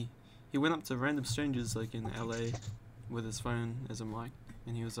 He went up to random strangers like in LA with his phone as a mic,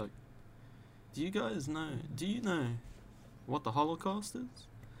 and he was like, Do you know what the Holocaust is?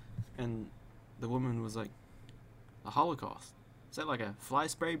 And the woman was like, the Holocaust? Is that like a fly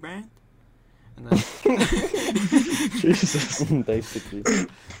spray brand? And then Jesus. Basically.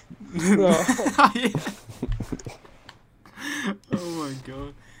 Yeah. Oh my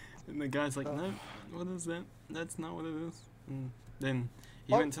god. And the guy's like, no, what is that? That's not what it is. And then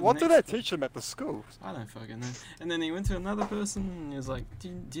he went to the What next... do they teach them at the school? I don't fucking know. And then he went to another person and he was like, do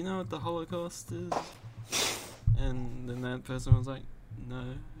you know what the Holocaust is? And then that person was like, no,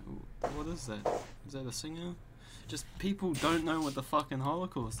 what is that? Is that a singer? Just people don't know what the fucking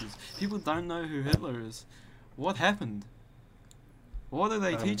Holocaust is. People don't know who Hitler is. What happened? What are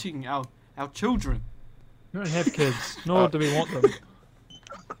they teaching our children? We don't have kids, nor do we want them.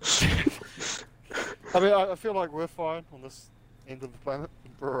 I mean, I feel like we're fine on this end of the planet.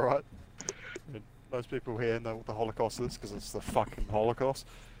 We're alright. I mean, most people here know what the Holocaust is because it's the fucking Holocaust.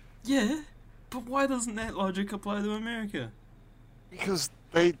 Yeah, but why doesn't that logic apply to America? Because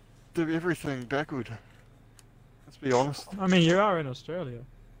they do everything backward. Let's be honest. I mean, you are in Australia.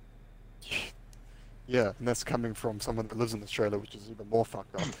 Yeah, and that's coming from someone that lives in Australia, which is even more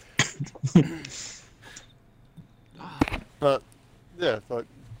fucked up. But, yeah, like,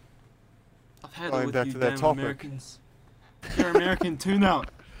 I've had Going it with back you to that damn topic. Americans. You're American too now.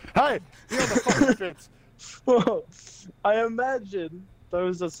 hey, you're on the fucking fence. Well, I imagine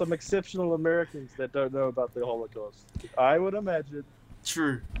those are some exceptional Americans that don't know about the Holocaust. I would imagine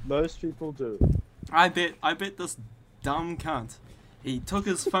True. most people do. I bet this dumb cunt. He took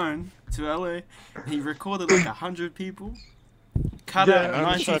his phone to LA. He recorded like 100 people. Cut Yeah, out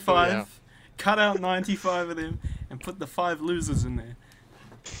I'm sure, 95. yeah. Cut out 95 of them and put the 5 losers in there.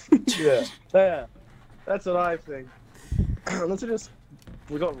 Yeah, that's what I think.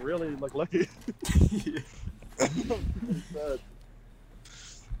 We got really like lucky.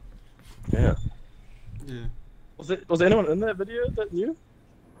 Yeah. Yeah. Was anyone in that video that knew?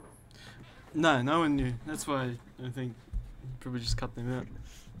 No, no one knew. That's why I think probably just cut them out.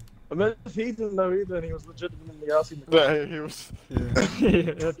 I mean, if he didn't know either, and he was legitimately asking the Yeah, he was, Yeah.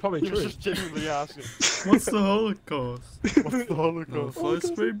 Yeah, that's probably he was true. just genuinely asking, What's the Holocaust? what's the No, Holocaust? fly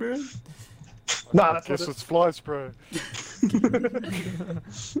spray brand? Nah, I that's guess what it's fly spray.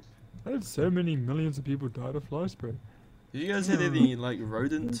 There's so many millions of people died of fly spray. Have you guys had any like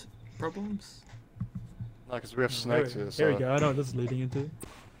rodent problems? No, because we have snakes here, so... Here we go, I know what this is leading into.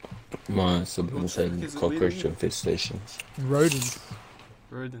 My siblings What the had fuck is it cockroach leading? infestations. Rodents.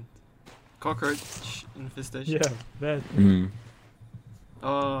 Rodent. Cockroach infestation? Yeah, that. Mm.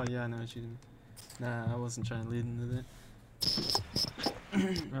 Oh, yeah, I know what you mean. Nah, I wasn't trying to lead into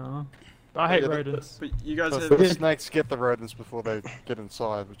that. No. I hate Yeah, rodents. But you guys So have... the snakes get the rodents before they get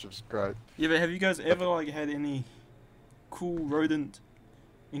inside, which is great. Yeah, but have you guys ever like had any cool rodent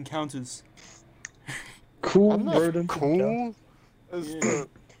encounters? cool I don't know if rodent. cool is Yeah. the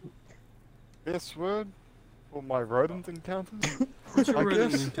best word for my rodent encounters. What's your I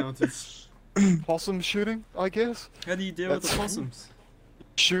rodent guess. encounters? Possum shooting, I guess. How do you deal with the That's- possums?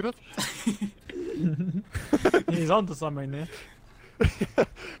 Shoot it. He's onto something there.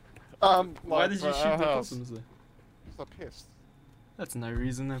 Why like did for you shoot our the house, possums though? It's a pest. That's no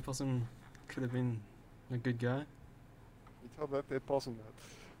reason that possum could have been a good guy. You tell that dead possum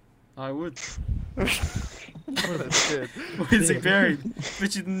I would. that. That's dead. Where is he buried?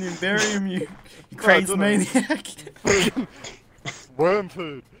 But you didn't even bury him, you I crazy didn't. maniac. Worm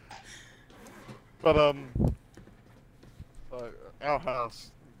food. But our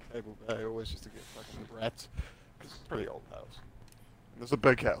house in Cable Bay always used to get fucking rats. 'Cause it's a pretty old house. And there's a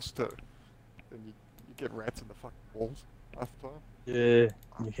big house too. And you get rats in the fucking walls. half the time. Yeah,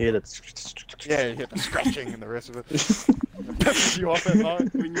 you hear that. Yeah, you hear the scratching and the rest of it. It pisses you off at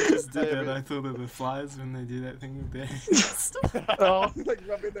night. When you just did Yeah, that, I thought of the flies when they do that thing with their hands. Oh, like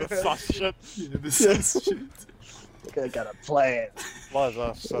rubbing their The head. sus shit. Yeah, this is shit. Okay, I got a plan. Flies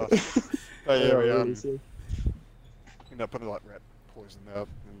are sus. But yeah, we ended up putting like rat poison out.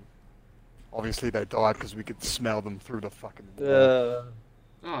 And obviously they died because we could smell them through the fucking wall.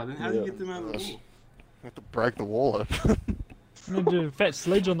 Oh, then how do you Yeah. get them out of the wall? We have to break the wall open. I'm gonna do a fat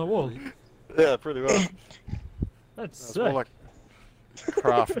sledge on the wall. Yeah, pretty well. That's It's sick. more like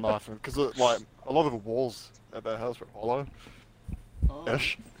craft knife, because like a lot of the walls at that house were hollow-ish. Oh,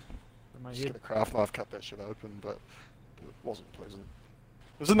 In my Just get head. a craft knife, cut that shit open, but it wasn't pleasant.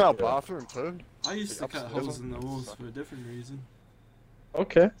 It was in our bathroom too. I used to cut Upstairs holes in the one? walls for a different reason.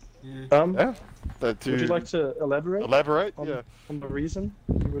 Okay. Yeah. Yeah. That Would you like to elaborate elaborate? on, Yeah. on the reason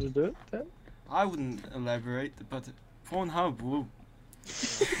you were to do it? Then? I wouldn't elaborate, but Pornhub will.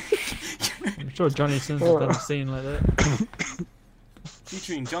 I'm sure Johnny Sins has done a scene like that.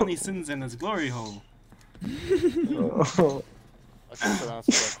 Featuring Johnny Sins and his glory hole. Oh. I guess that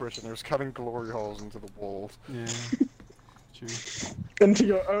answers that question. There was cutting glory holes into the walls. Yeah. True. Into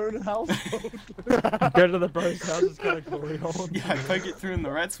your own household. Go to the bro's house, it's got a glory hole. Yeah, poke it through and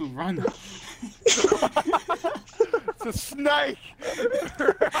the rats will run. It's a snake!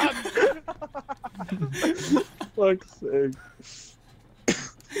 Fuck's sake.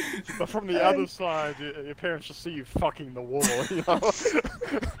 But from the other side, your parents just see you fucking the wall, you know?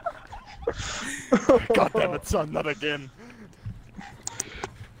 God damn it, son, not again.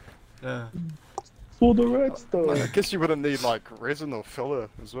 Yeah. For the rats, though. I guess you wouldn't need like resin or filler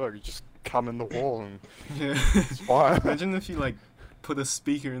as well. You just come in the wall and Yeah. it's fine. Imagine if you like put a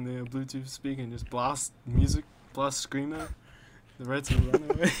speaker in there, a Bluetooth speaker, and just blast music, blast screamer. The rats will run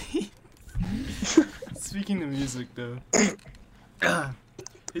away. Speaking of music, though,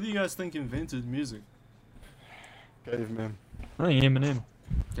 who do you guys think invented music? Caveman. I think Eminem.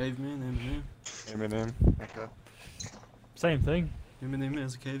 Caveman, Eminem. Eminem. Okay. Same thing. Eminem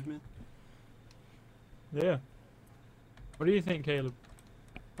as a caveman. Yeah. What do you think, Caleb?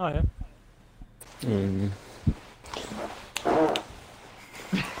 Oh yeah.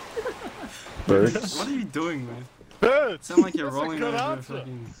 Birds. What are you doing, man? Birds! Sound like you're That's a rolling good over a answer.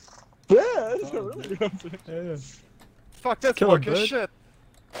 fucking. Yeah, that's a really good answer. Yeah. Fuck, that's Kill a woke as bird? shit.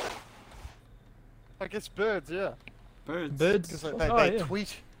 I guess birds, yeah. Birds. Birds. Because they, Oh, they yeah.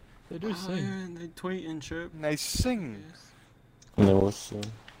 tweet They do Oh, sing. yeah, and they tweet and chirp. and they sing. Yes. And there was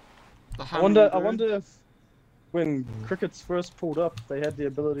The I wonder hummingbird. if when crickets first pulled up, they had the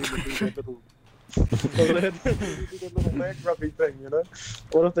ability to do that little, they had to do that little leg rubbing thing, you know?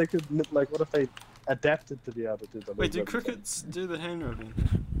 What if they could, like, what if they adapted to be able to do the Wait, leg do rubbing thing? crickets do the hand rubbing?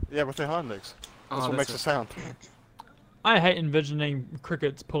 Yeah, with their hind legs. That's Oh, what makes a sound. I hate envisioning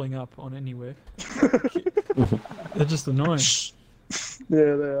crickets pulling up on anywhere. They're just annoying.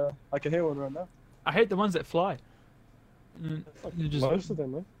 Yeah, they are. I can hear one right now. I hate the ones that fly. You just Most of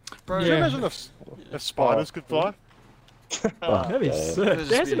them, Bro, Can you Yeah. imagine if spiders could fly? that'd be Yeah. sick. That'd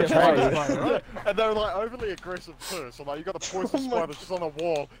There has to be a just be fly a- spider, right? And they're like overly aggressive too, so like you got a poison spider just on a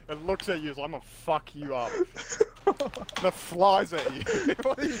wall and looks at you, it's like, I'm gonna fuck you up. And it flies at you.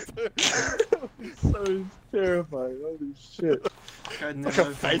 What do you do? so terrifying. Holy shit. I'd Like never a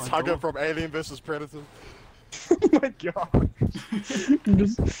open face my hugger door. from Alien vs Predator. Oh my god. you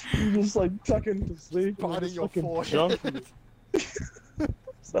just like tuck into sleep. and Biting just your fucking forehead. jump and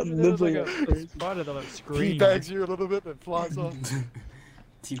start There's like nibbling a it. spider that like He screams. bags you a little bit and flies off.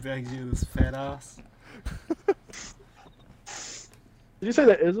 Teabags you with his fat ass. Did you say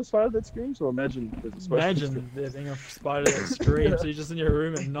there is a spider that screams, or imagine there's a spider? Imagine there being a spider that screams. So you're just in your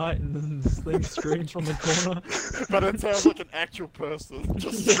room at night and then this thing screams from the corner. But it sounds like an actual person.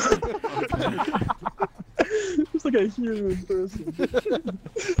 Just It's like a human person.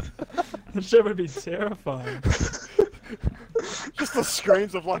 That shit would be terrifying. just the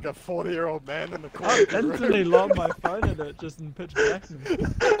screams of like a 40-year-old man in the corner. I of the room. instantly lob my phone at it just in pitch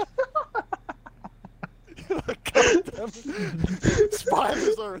blackness. God damn it.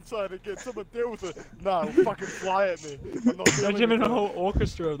 Spiders are inside again. Someone deal with it. Nah, fucking fly at me. I'm not dealing Imagine having with a it. whole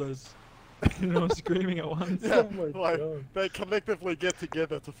orchestra of those, screaming at once. Yeah, Oh my like God. they collectively get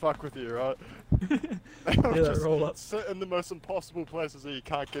together to fuck with you, right? They all Yeah, they just roll up. sit in the most impossible places that you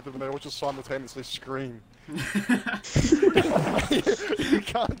can't get them, and they all just simultaneously scream. You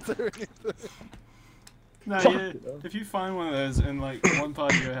can't do anything. No, Fuck yeah, it, though. if you find one of those in like one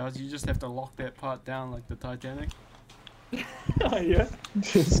part of your house, you just have to lock that part down like the Titanic, Oh, yeah.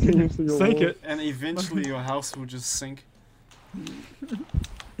 Just screams through your Sink wall. it. and eventually your house will just sink.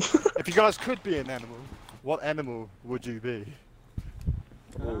 If you guys could be an animal, what animal would you be?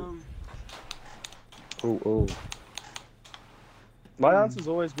 Um, Oh. My answer's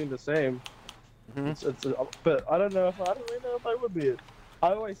always been the same. But I don't really know if I would be it.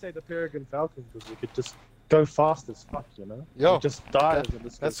 I always say the peregrine falcon because we could just go fast as fuck, you know? Yo, It just dies and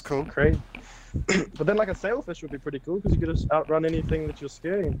it's that's cool. Crazy. But then like a sailfish would be pretty cool because you could just outrun anything that you're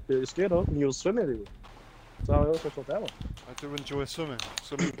scared of and you'll swim everywhere. So I also thought that one. I do enjoy swimming.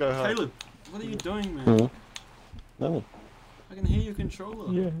 Swimming go hard. Caleb, what are you doing, man? Hmm? No. I can hear your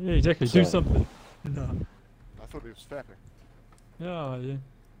controller. Yeah, exactly. Do Sorry. something. No. I thought he was fapping. Yeah.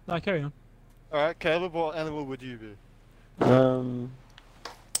 No, carry on. Alright, Caleb, what animal would you be?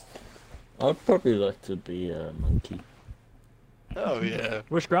 I'd probably like to be a monkey. Oh yeah.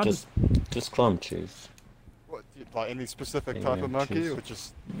 Which ground is? Just climb trees. What, like any specific Yeah, type of monkey, trees. or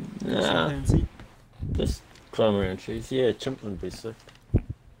just... Nah, Chimpanzee. just climb around trees. Yeah, chimp would be sick.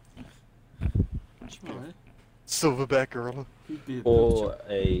 Alright. Silverback gorilla? You'd be a Or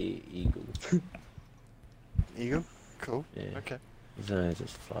a eagle. Eagle? Cool. Yeah. Okay. No,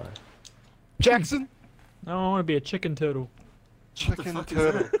 just fly. Jackson? No, I want to be a chicken turtle. Chicken fuck is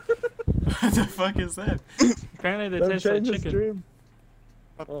turtle. What the fuck is that? Apparently they Don't taste like change his chicken. dream.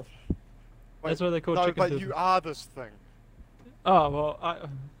 Wait, That's why they're called no, chicken but turtles. you are this thing. Oh well,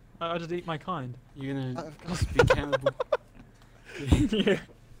 I just eat my kind. You're gonna just be cannibal. Yeah.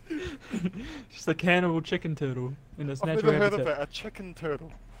 Just a cannibal chicken turtle in its I've natural never heard habitat. of it. A chicken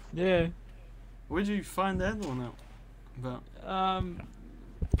turtle. Yeah. Where'd you find that one out? About?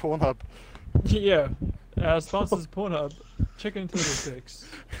 Pornhub. Yeah. Our sponsors Pornhub. Chicken turtle sex.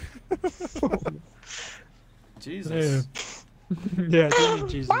 Jesus. Yeah, thank you,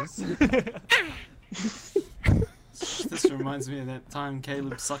 Jesus. This reminds me of that time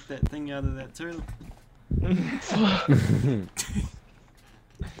Caleb sucked that thing out of that turtle.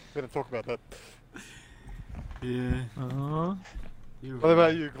 Better talk about that. Yeah. Uh-huh. You're What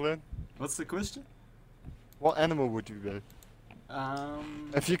about you, Glenn? What's the question? What animal would you be?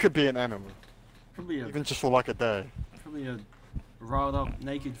 Um, If you could be an animal, probably even just for like a day. a riled up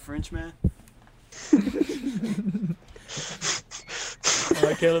naked French man.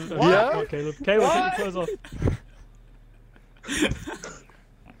 Alright, Caleb. What? Oh, Caleb. Caleb, take your clothes off.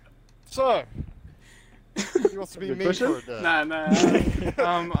 So, he wants to be Good me question. for a day.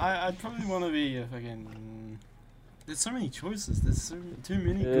 Nah. I'd probably want to be a fucking. There's so many choices. There's too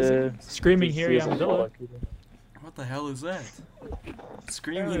many. Screaming hairy armadillo. What the hell is that?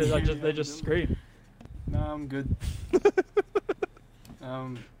 Screaming. Apparently hairy they just armadillo. scream. No, I'm good.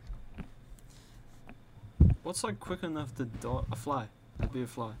 What's like quick enough to a fly? I'd be a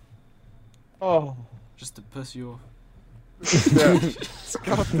fly. Oh. Just to piss you off. Yeah.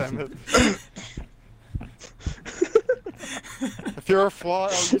 God damn it. If you're a fly,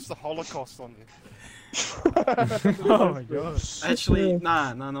 I'll use the Holocaust on you. Oh my god. Actually,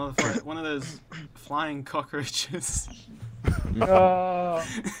 nah, not a fly. One of those flying cockroaches. Oh.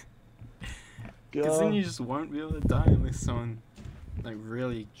 Because then you just won't be able to die unless someone like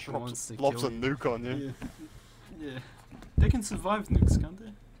really wants to Lobs a kill you. nuke on you. Yeah. They can survive nukes, can't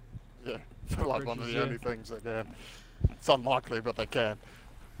they? Yeah. They're like one of the Yeah. only things they can. It's unlikely, but they can.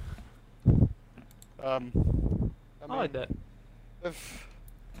 I like that.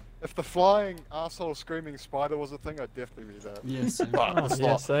 If the flying arsehole screaming spider was a thing, I'd definitely be that. Yes. Yeah, But Oh, it's yeah,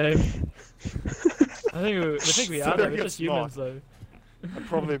 not. same. I think we are though. We're It's just humans not. though. I'd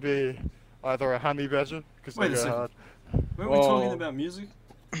probably be either a honey badger, because Wait they a go second. hard. Weren't we talking Oh. about music?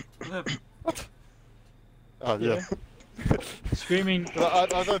 What happened? Oh, yeah. Screaming. But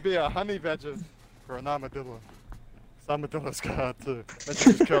I'd either be a honey badger or an armadillo. 'Cause armadillos go hard too. They're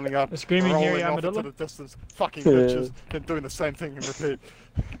just curling up, A screaming hairy rolling off armadillo? into the distance, fucking Yeah. bitches, and doing the same thing and repeat.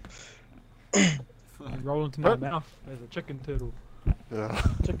 Fuck. Roll into my Huh? mouth as a chicken turtle. Yeah.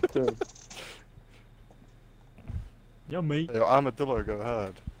 Chicken turtle. Yummy. Your armadillo go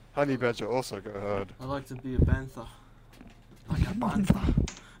hard. Honey badger also go hard. I'd like to be a bantha. Like a bantha.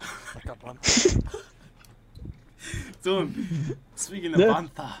 Like a bunch. Dylan, speaking of Yeah.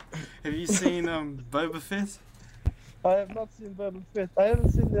 bantha, have you seen Boba Fett? I have not seen Boba Fett. I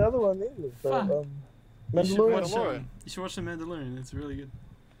haven't seen the other one either. So, Fuck. You should Mandalorian. watch, Mandalorian. you should watch The Mandalorian. It's really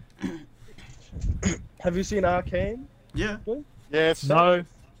good. Have you seen Arcane? Yeah, Yes. No.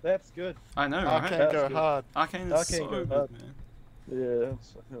 That's good. I know, I right? can That's go good. hard. Arcane is Arcane so goes good, hard. man. Yeah,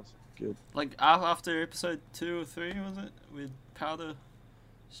 that's good. Like after episode 2 or 3, was it? With Powder,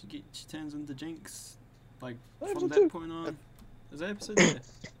 she turns into Jinx. Like from Episode that 2. point on. Is that episode 2?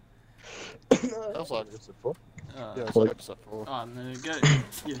 That was like, Episode 4. yeah, it was like episode 4. Oh no, go.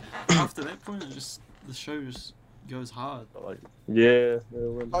 Yeah. After that point, the show just goes hard. Like, Yeah.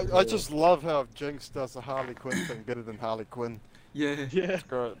 I just love how Jinx does the Harley Quinn thing better than Harley Quinn. Yeah. Yeah. It's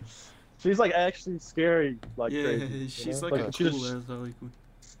great. She's like actually scary. Like Yeah, crazy, she's you know? like a she cool just, as Harley Quinn.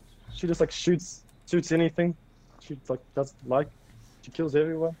 she just like shoots anything. She like doesn't like. She kills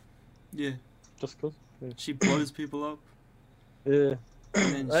everyone Yeah. just cause. She blows people up. Yeah.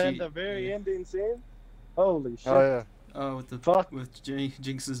 And then And she, the very yeah. ending scene. Holy shit. Oh yeah. Oh, with the Fuck. with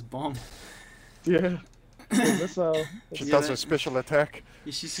Jinx's bomb. Yeah. That's She Yeah, does her that- special attack.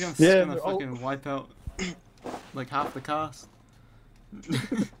 Yeah, she's gonna, Yeah, gonna oh. fucking wipe out like half the cast.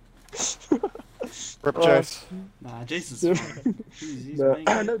 Rip Oh. Jace. Nah, Jason's Yeah. fine. He's No,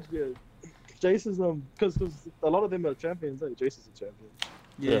 main. no, yeah. Jace is because a lot of them are champions. Like Jace is a champion.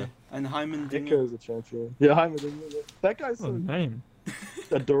 Yeah. Yeah. And Hyman Echo is a champion. Yeah, Heimerdinger. Yeah. That guy's Oh, so name.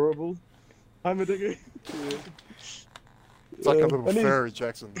 adorable. Heimerdinger. It's like a little and he's- furry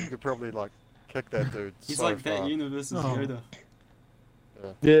Jackson. You could probably like kick that dude. He's so like far. that universe's Oh. Yoda.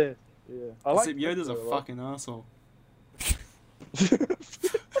 Yeah, yeah. I like Except Yoda's a Echo lot. fucking asshole.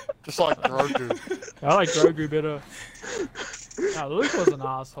 Just like Grogu. I like Grogu better. Now, Luke was an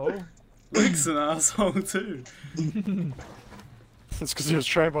asshole. Luke's an asshole too. It's because he was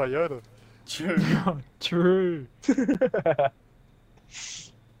trained by Yoda. True. True. The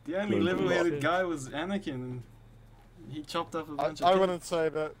only Luke level-headed was- guy was Anakin, and he chopped up a I bunch of kids. wouldn't say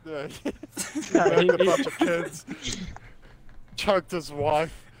that. Yeah. No, He he- murdered a bunch of kids. Choked his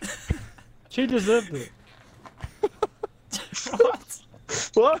wife. She deserved it. What?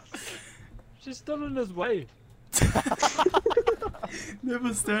 What? She stood in his way.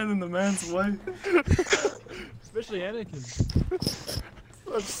 Never stand in the man's way. Especially Anakin.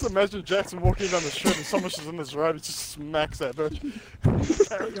 I just imagine Jackson walking down the street and someone's just in his road. He just smacks that bitch.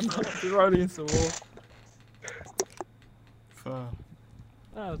 He's right against the wall. Fuck.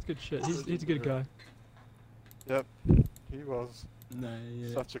 Ah, it's good shit. He's a good guy. Yep, he was No,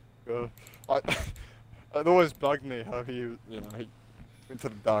 yeah. such a. It always bugged me how he went to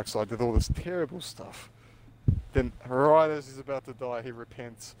the dark side, did all this terrible stuff. Then, right as he's about to die, he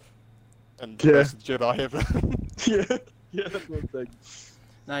repents and Yeah. goes to Jedi heaven. Yeah, that's one thing.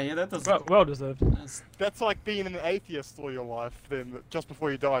 No, yeah, that doesn't. Well deserved. That's like being an atheist all your life. Then, just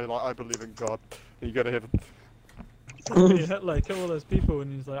before you die, you're like, I believe in God, and you go to heaven. Hitler kill all those people,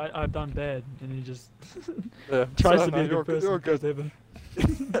 and he's like, I've done bad, and he just Yeah. tries So, to be no, a good person. You're goes good. to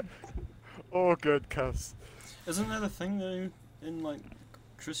heaven. Oh, good, cuz. Isn't that a thing though in like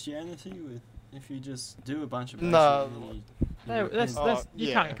Christianity with if you just do a bunch of bad No. shit and then No, you that's repent? you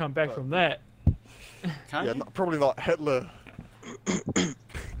yeah, can't come back but- from that. Can't Yeah, you? probably not Hitler.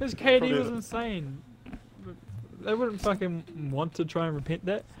 His KD Probably was the- insane. They wouldn't fucking want to try and repent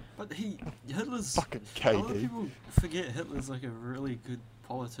that. But Hitler's. Fucking A lot of KD. people forget Hitler's like a really good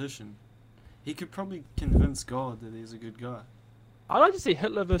politician. He could probably convince God that he's a good guy. I'd like to see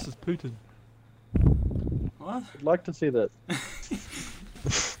Hitler versus Putin. What? I'd like to see that.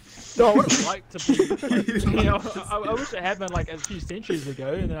 No, I would like to be. Like, you know, I wish it happened like a few centuries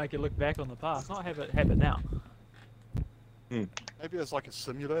ago, and then I could look back on the past, not have it happen now. Maybe as like a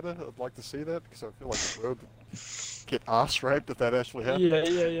simulator, I'd like to see that because I feel like the world would get ass raped if that actually happened.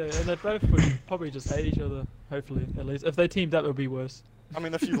 Yeah, and they both would probably just hate each other. Hopefully, at least if they teamed up, it would be worse. I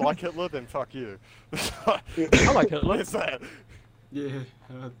mean, if you like Hitler, then fuck you. I like Hitler. What's that? Yeah.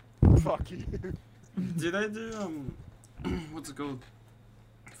 Fuck you. Do they do what's it called?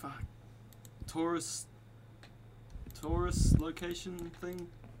 Fuck. Tourist location thing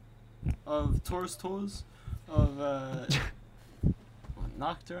of tourist tours of what,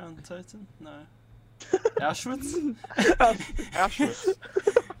 Nachteranteten? No. Auschwitz? Auschwitz.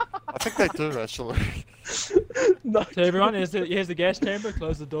 I think they do actually. No. So everyone, here's the gas chamber.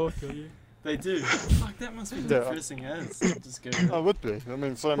 Close the door. Kill you. They do. Fuck, that must be Yeah. depressing as. Just go. I would be. I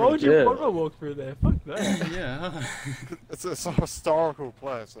mean, so Why many. would you Yeah. want to walk through there? Fuck that. Yeah. It's a historical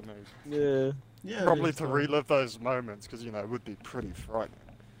place. I mean, Yeah. Yeah. probably it to is, relive those moments because it would be pretty frightening,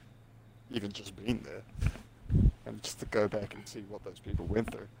 even just being there, and just to go back and see what those people went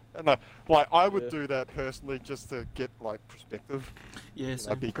through. And I would Yeah. do that personally just to get like perspective. Yeah,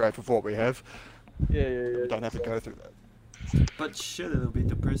 so, I'd be grateful for what we have. Yeah. You don't have to go through that. but shit, it'll be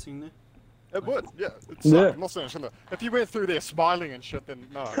depressing there. It would, yeah. It's, Yeah. I'm not saying it shouldn't. If you went through there smiling and shit, then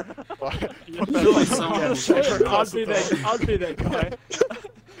no. Like, put that Surely like, someone yeah, will shake check your it out. ass I'd be at the- I'd be that guy.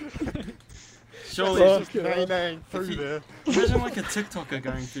 Surely, It's just Okay. nay through If you- there. imagine like a TikToker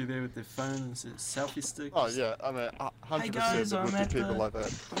going through there with their phone and says selfie stick. Oh yeah, I mean, 100% guys, there would I'm be at people the- like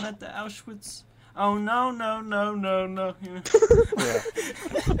that. I'm at the Auschwitz. Oh no. You know?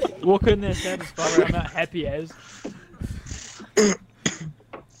 Yeah. Walk in there satisfied. I'm not happy as.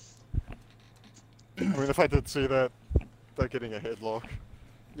 I mean, if I did see that, they're getting a headlock.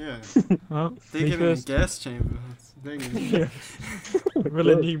 Yeah. Well, They're me getting a first. gas chamber. Yeah.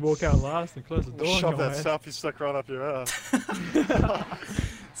 Really need to walk out last and close the door. Shove on that your selfie stick right up your ass.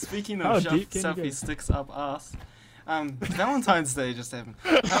 Speaking How of deep can you selfie go? sticks up ass, Valentine's Day just happened.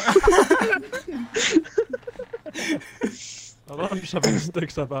 I love shoving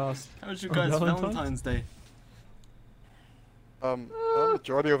sticks up ass. How was your On guys' Valentine's? Valentine's Day? The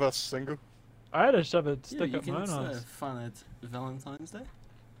majority of us single. I had to shove a Yeah, stick you up my can own have ass. fun at Valentine's Day.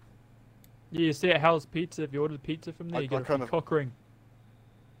 Yeah, you see at Hell's Pizza, if you ordered pizza from there, I you get a kind free of- cock ring.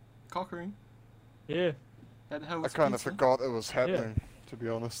 Cock ring. Yeah. At Hell's I kind of Pizza. forgot it was happening, to be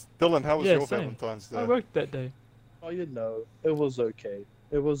honest. Dylan, how was Yeah, your same. Valentine's Day? I worked that day. Oh, you know, it was okay.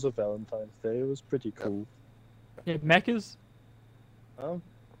 It was a Valentine's Day. It was pretty cool. Yeah, Maccas? No,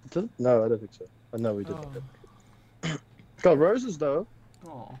 I don't think so. I know we didn't. Oh. Got roses though.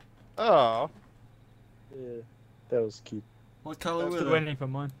 Oh, Oh, Yeah, that was cute. what colour were Still they? waiting for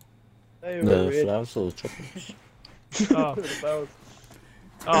mine. They The were red. flowers or the chocolates? Oh, The flowers.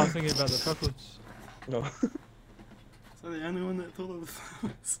 oh, I was thinking about the chocolates. No. So the only one that thought of the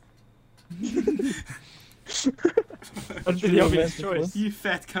flowers. That'd be the obvious romantic choice. You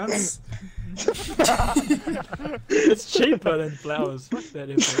fat cunts. It's cheaper than flowers. Fuck that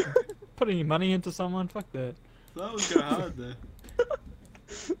effort. Putting your money into someone, fuck that. Flowers go hard though.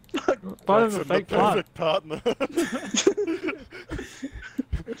 Buy them a Jackson, fake the plant. perfect partner.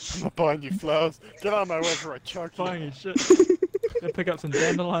 I'm not buying you flowers. Get out of my way for a choke. you. Buying your shit. Go pick up some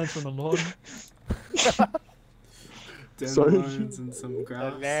dandelions from the lawn. Dandelions and some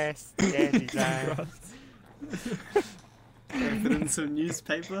grass. last dandelion. Grass. Put in some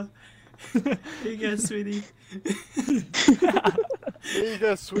newspaper. Here you go, sweetie. Here you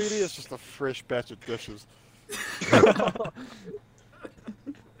go, sweetie. It's just a fresh batch of dishes.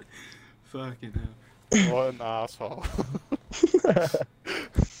 Fucking hell. What an asshole.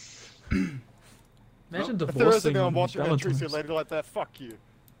 Imagine If there is divorcing anyone on watching that treats you Valentine's. lady like that, fuck you.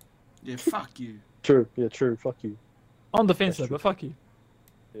 Yeah, fuck you. True. Yeah, true. Fuck you. On the fence though, That's true. but fuck you.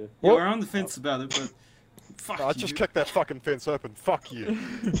 Yeah. Yeah, we're on the fence about it, but fuck I you. just kicked that fucking fence open. Fuck you.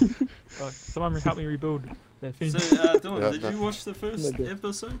 Fuck. Someone help me rebuild that fence. So, Dylan, Yeah, did no. you watch the first No,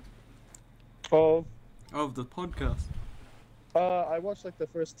 episode Oh, of the podcast? I watched like the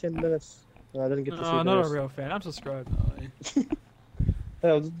first 10 minutes. I didn't get to see Oh, the not a rest. real fan. I'm subscribed. Oh, yeah.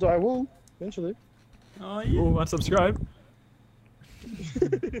 Yeah, I will eventually. Oh, yeah. Oh, unsubscribe.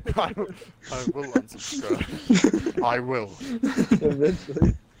 I will unsubscribe. I will.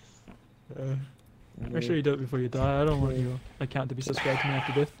 Eventually. Make sure you do it before you die. I don't want your account to be subscribed to me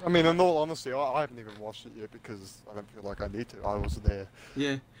after death. I mean, in all honesty, I haven't even watched it yet because I don't feel like I need to. I was there.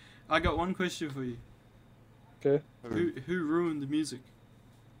 Yeah. I got one question for you. Okay. Who ruined the music?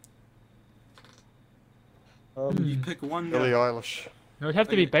 You Hmm. pick one Billie guy. Eilish. It would have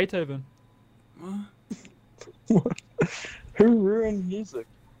to be Okay. Beethoven. What? Who ruined music?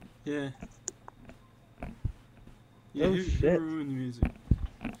 Yeah. Yeah, Oh, who shit. ruined the music?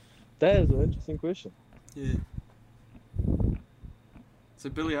 That is an interesting question. Yeah. So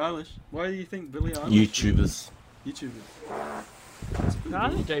Billie Eilish. Why do you think Billie Eilish? YouTubers. YouTubers. No, I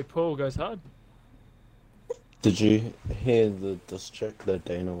think J. Paul goes hard. Did you hear the diss track, the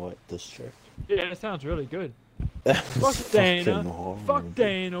Dana White diss track? Yeah, it sounds really good. Fuck Dana. Fuck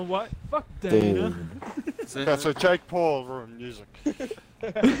Dana. What? Fuck Dana. So, Yeah, so Jake Paul ruined music.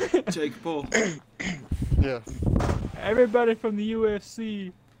 Jake Paul. Yeah. Everybody from the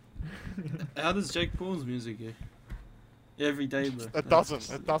UFC. How does Jake Paul's music go? Every day, bro. It doesn't.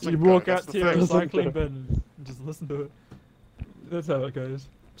 It doesn't. You go, walk that's out the to your thing. recycling bin and just listen to it. That's how it goes.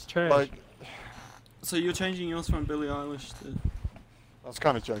 It's trash. Like, So you're changing yours from Billie Eilish to... I was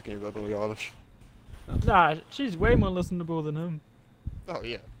kind of joking about Billie Eilish. Nah, she's way more listenable than him. Oh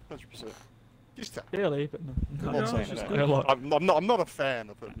yeah, 100%. She's talented. Barely, but no. I'm no, not saying she's that. quite a lot. I'm not a fan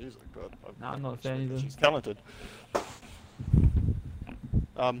of her music, but Nah, I'm not a fan either. She's talented.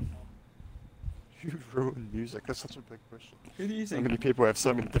 Who ruined music? That's such a big question. Who do you So think? many people have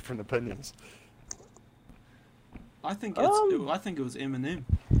so many different opinions. I think I think it was Eminem.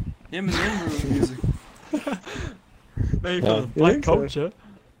 Eminem ruined music. Maybe Yeah. for the black think so? culture.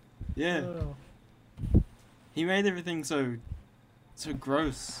 Yeah. Oh. He made everything so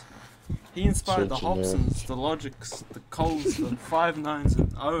gross. He inspired So the generic. Hobsons, the Logics, the Coles, the 5-9s,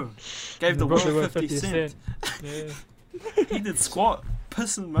 and O. Gave the Probably world worth 50 cent. Yeah. He did squat,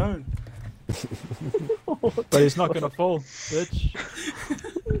 piss and moan. But he's not gonna fall, bitch.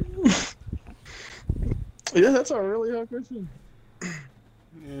 Yeah, that's a really hard question.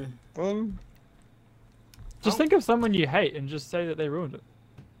 Yeah. Just think of someone you hate and just say that they ruined it.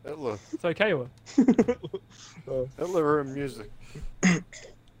 Hitler. It's okay with. Hitler ruined music.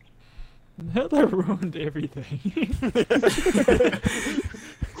 Hitler ruined everything.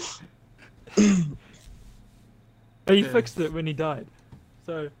 But he fixed it when he died.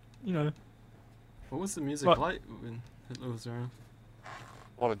 So, you know. What was the music Right. like when Hitler was around?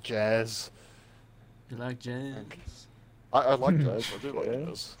 A lot of jazz. You like jazz? I like jazz. I do like Yeah.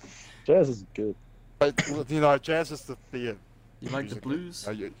 jazz. Jazz is good. But you know, jazz is the You like the music. blues?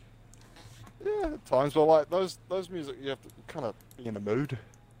 Yeah, at times, but like those music, you have to kind of be in the mood.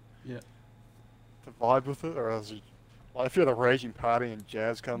 Yeah. To vibe with it, or else you, like if you're at a raging party and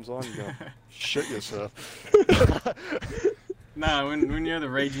jazz comes on, you go shit yourself. Nah, when you're at a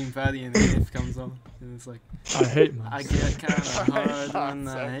raging party and the F comes on, and it's like, I hate I myself. get kind of hard when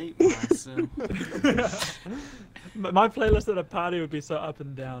I hate myself. My playlist at a party would be so up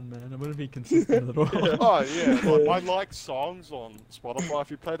and down, man. It wouldn't be consistent at all. Oh yeah, like, I like songs on Spotify.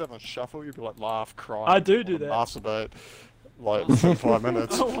 If you play that on shuffle, you'd be like laugh, cry. I do wanna that. Masturbate, like for 5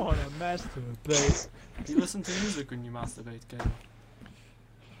 minutes. I want to masturbate. Do you listen to music when you masturbate, Caleb?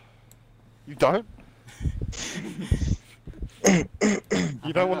 You don't?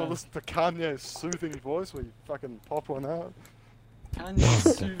 You don't want to know. listen to Kanye's soothing voice where you fucking pop one out?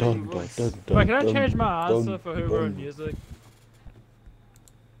 Kanye's soothing voice. Wait, can I change my answer for who wrote music?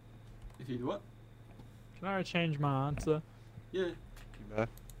 If you do what? Can I change my answer? Yeah. You know?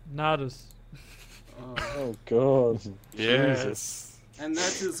 Nardis. Oh god. Yes. And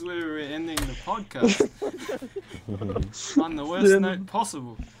that is where we're ending the podcast. On the worst note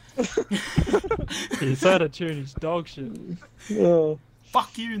possible. He's out of tune, he's dog shit. Oh,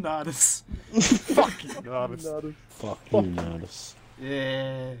 Fuck you, Nardis. Fuck you, Nardis. Nardis. Fuck you, Nardis.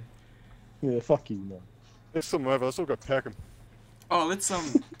 Yeah. Yeah, fuck you, man. There's some over. Let's all go pack him. Oh, let's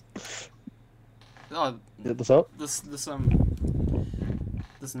Oh, Get this up? this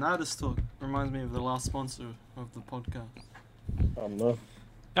Nardis talk reminds me of the last sponsor of the podcast. I don't know.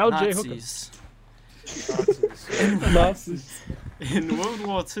 LJ Hooker. Nazis. Nazis. In World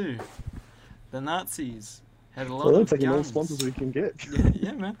War II, the Nazis had a lot Well, of they're taking all the guns. sponsors we can get.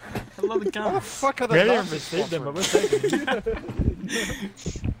 Yeah, man. Had a lot of How the guns. fuck are We the haven't even Nazis received them, but sponsoring? we're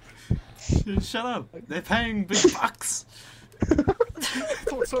taking them. Shut up. They're paying big bucks.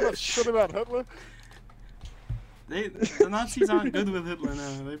 Talk so much shit about Hitler. The Nazis aren't good with Hitler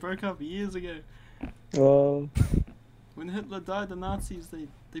now. They broke up years ago. When Hitler died, the Nazis,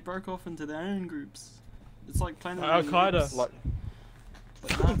 they broke off into their own groups. It's like Planet Al of the Qaeda. Apes, Like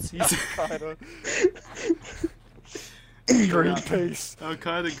but Nazis. Al-Qaeda. Greenpeace. Al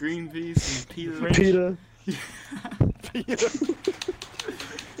Qaeda, Greenpeace, and Peter. Peter. Peter.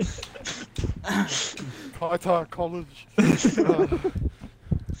 Qatar College.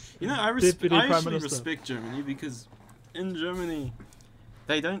 You know, I Deputy Prime actually Minister. respect Germany because in Germany,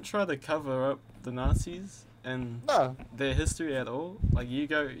 they don't try to cover up the Nazis and No. their history at all. Like you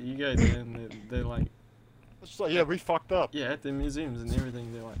go there and they're like, It's just like, yeah, we fucked up. yeah, at their museums and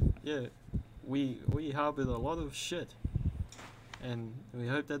everything, they're like, yeah, we harbored a lot of shit, and we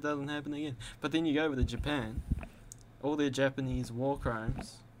hope that doesn't happen again. But then you go over to Japan, all their Japanese war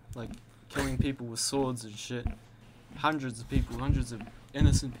crimes, like killing people with swords and shit, hundreds of people, hundreds of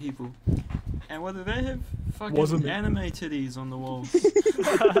innocent people, and what do they have? Fucking Wasn't it? anime titties on the walls.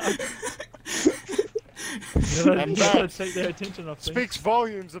 And You gotta that take their attention off things. Speaks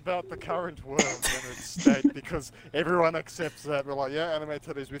volumes about the current world and its state because everyone accepts that. We're like, yeah, anime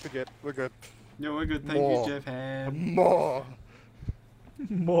titties, we forget, we're good. Yeah, we're good, thank More. you, Japan. More.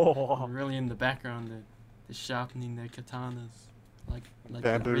 More. Really in the background, they're sharpening their katanas, like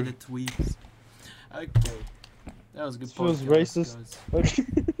Bamboo. the Reddit tweets. Okay, that was a good This was podcast, racist. guys. Okay.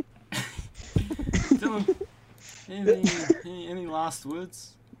 Dylan, any last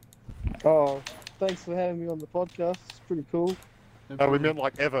words? Oh, thanks for having me on the podcast. It's pretty cool. No No, we problem. meant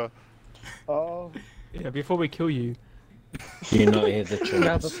like ever. Oh, Yeah, before we kill you. You not hear the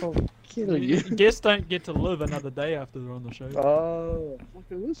now choice. that's all kill you. Guests don't get to live another day after they're on the show. Oh, fuck,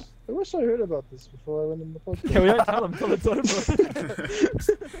 I wish I heard about this before I went on the podcast. Yeah, we don't tell them till it's over.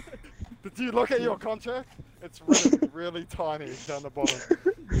 Did you look at your contract? It's written really tiny down the bottom.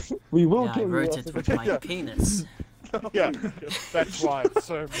 We will Yeah, I kill you. wrote after it with the- my Yeah. penis. Yeah, that's why it's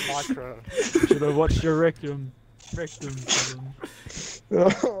so micro. Should have watched your rectum.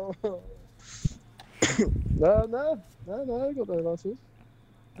 no, I got no last words.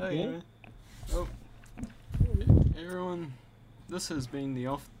 Okay, Yeah. man. Oh, everyone, this has been the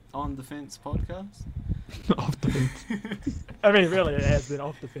On the Fence podcast. Off the fence. I mean, really, it has been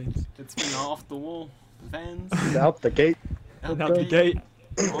off the fence. It's been off the wall fans. Out the gate. Out Out the gate.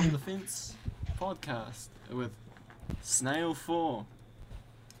 On the Fence podcast with Snail 4.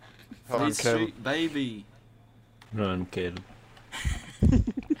 Hello, Caleb. FleetStreetBaby. Run, Caleb.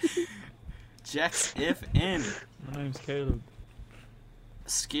 JaxxFN. My name's Caleb.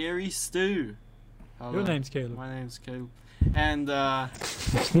 scarysteeww. Your name's Caleb. My name's Caleb. And our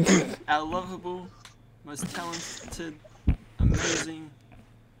lovable, most talented, amazing,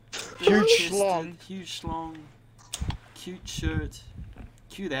 Huge chested, schlong. huge schlong, cute shirt,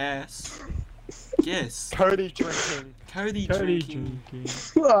 cute ass. Yes, Cody drinking. Cody Cody drinking, drinking.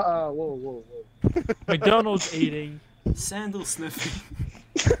 Whoa, whoa. McDonald's eating. sandal sniffing.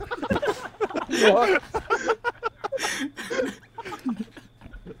 What?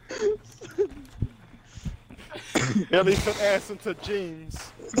 Barely put ass into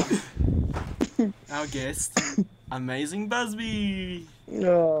jeans. Our guest, Amazingbusby.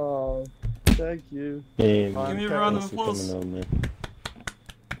 Oh, thank you. Hey, Give man. me a round of Thanks for applause. coming on, man.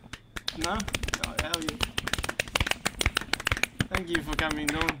 No? Oh, hell yeah. Thank you for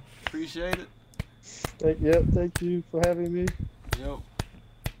coming on. Appreciate it. Thank you for having me. Yo.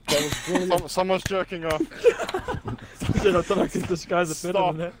 That was brilliant. Someone's jerking off. Shit, I thought I could disguise it better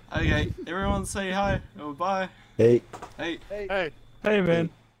Stop. than that. Okay, everyone say hi or bye. Hey. Hey. Hey. Hey, man.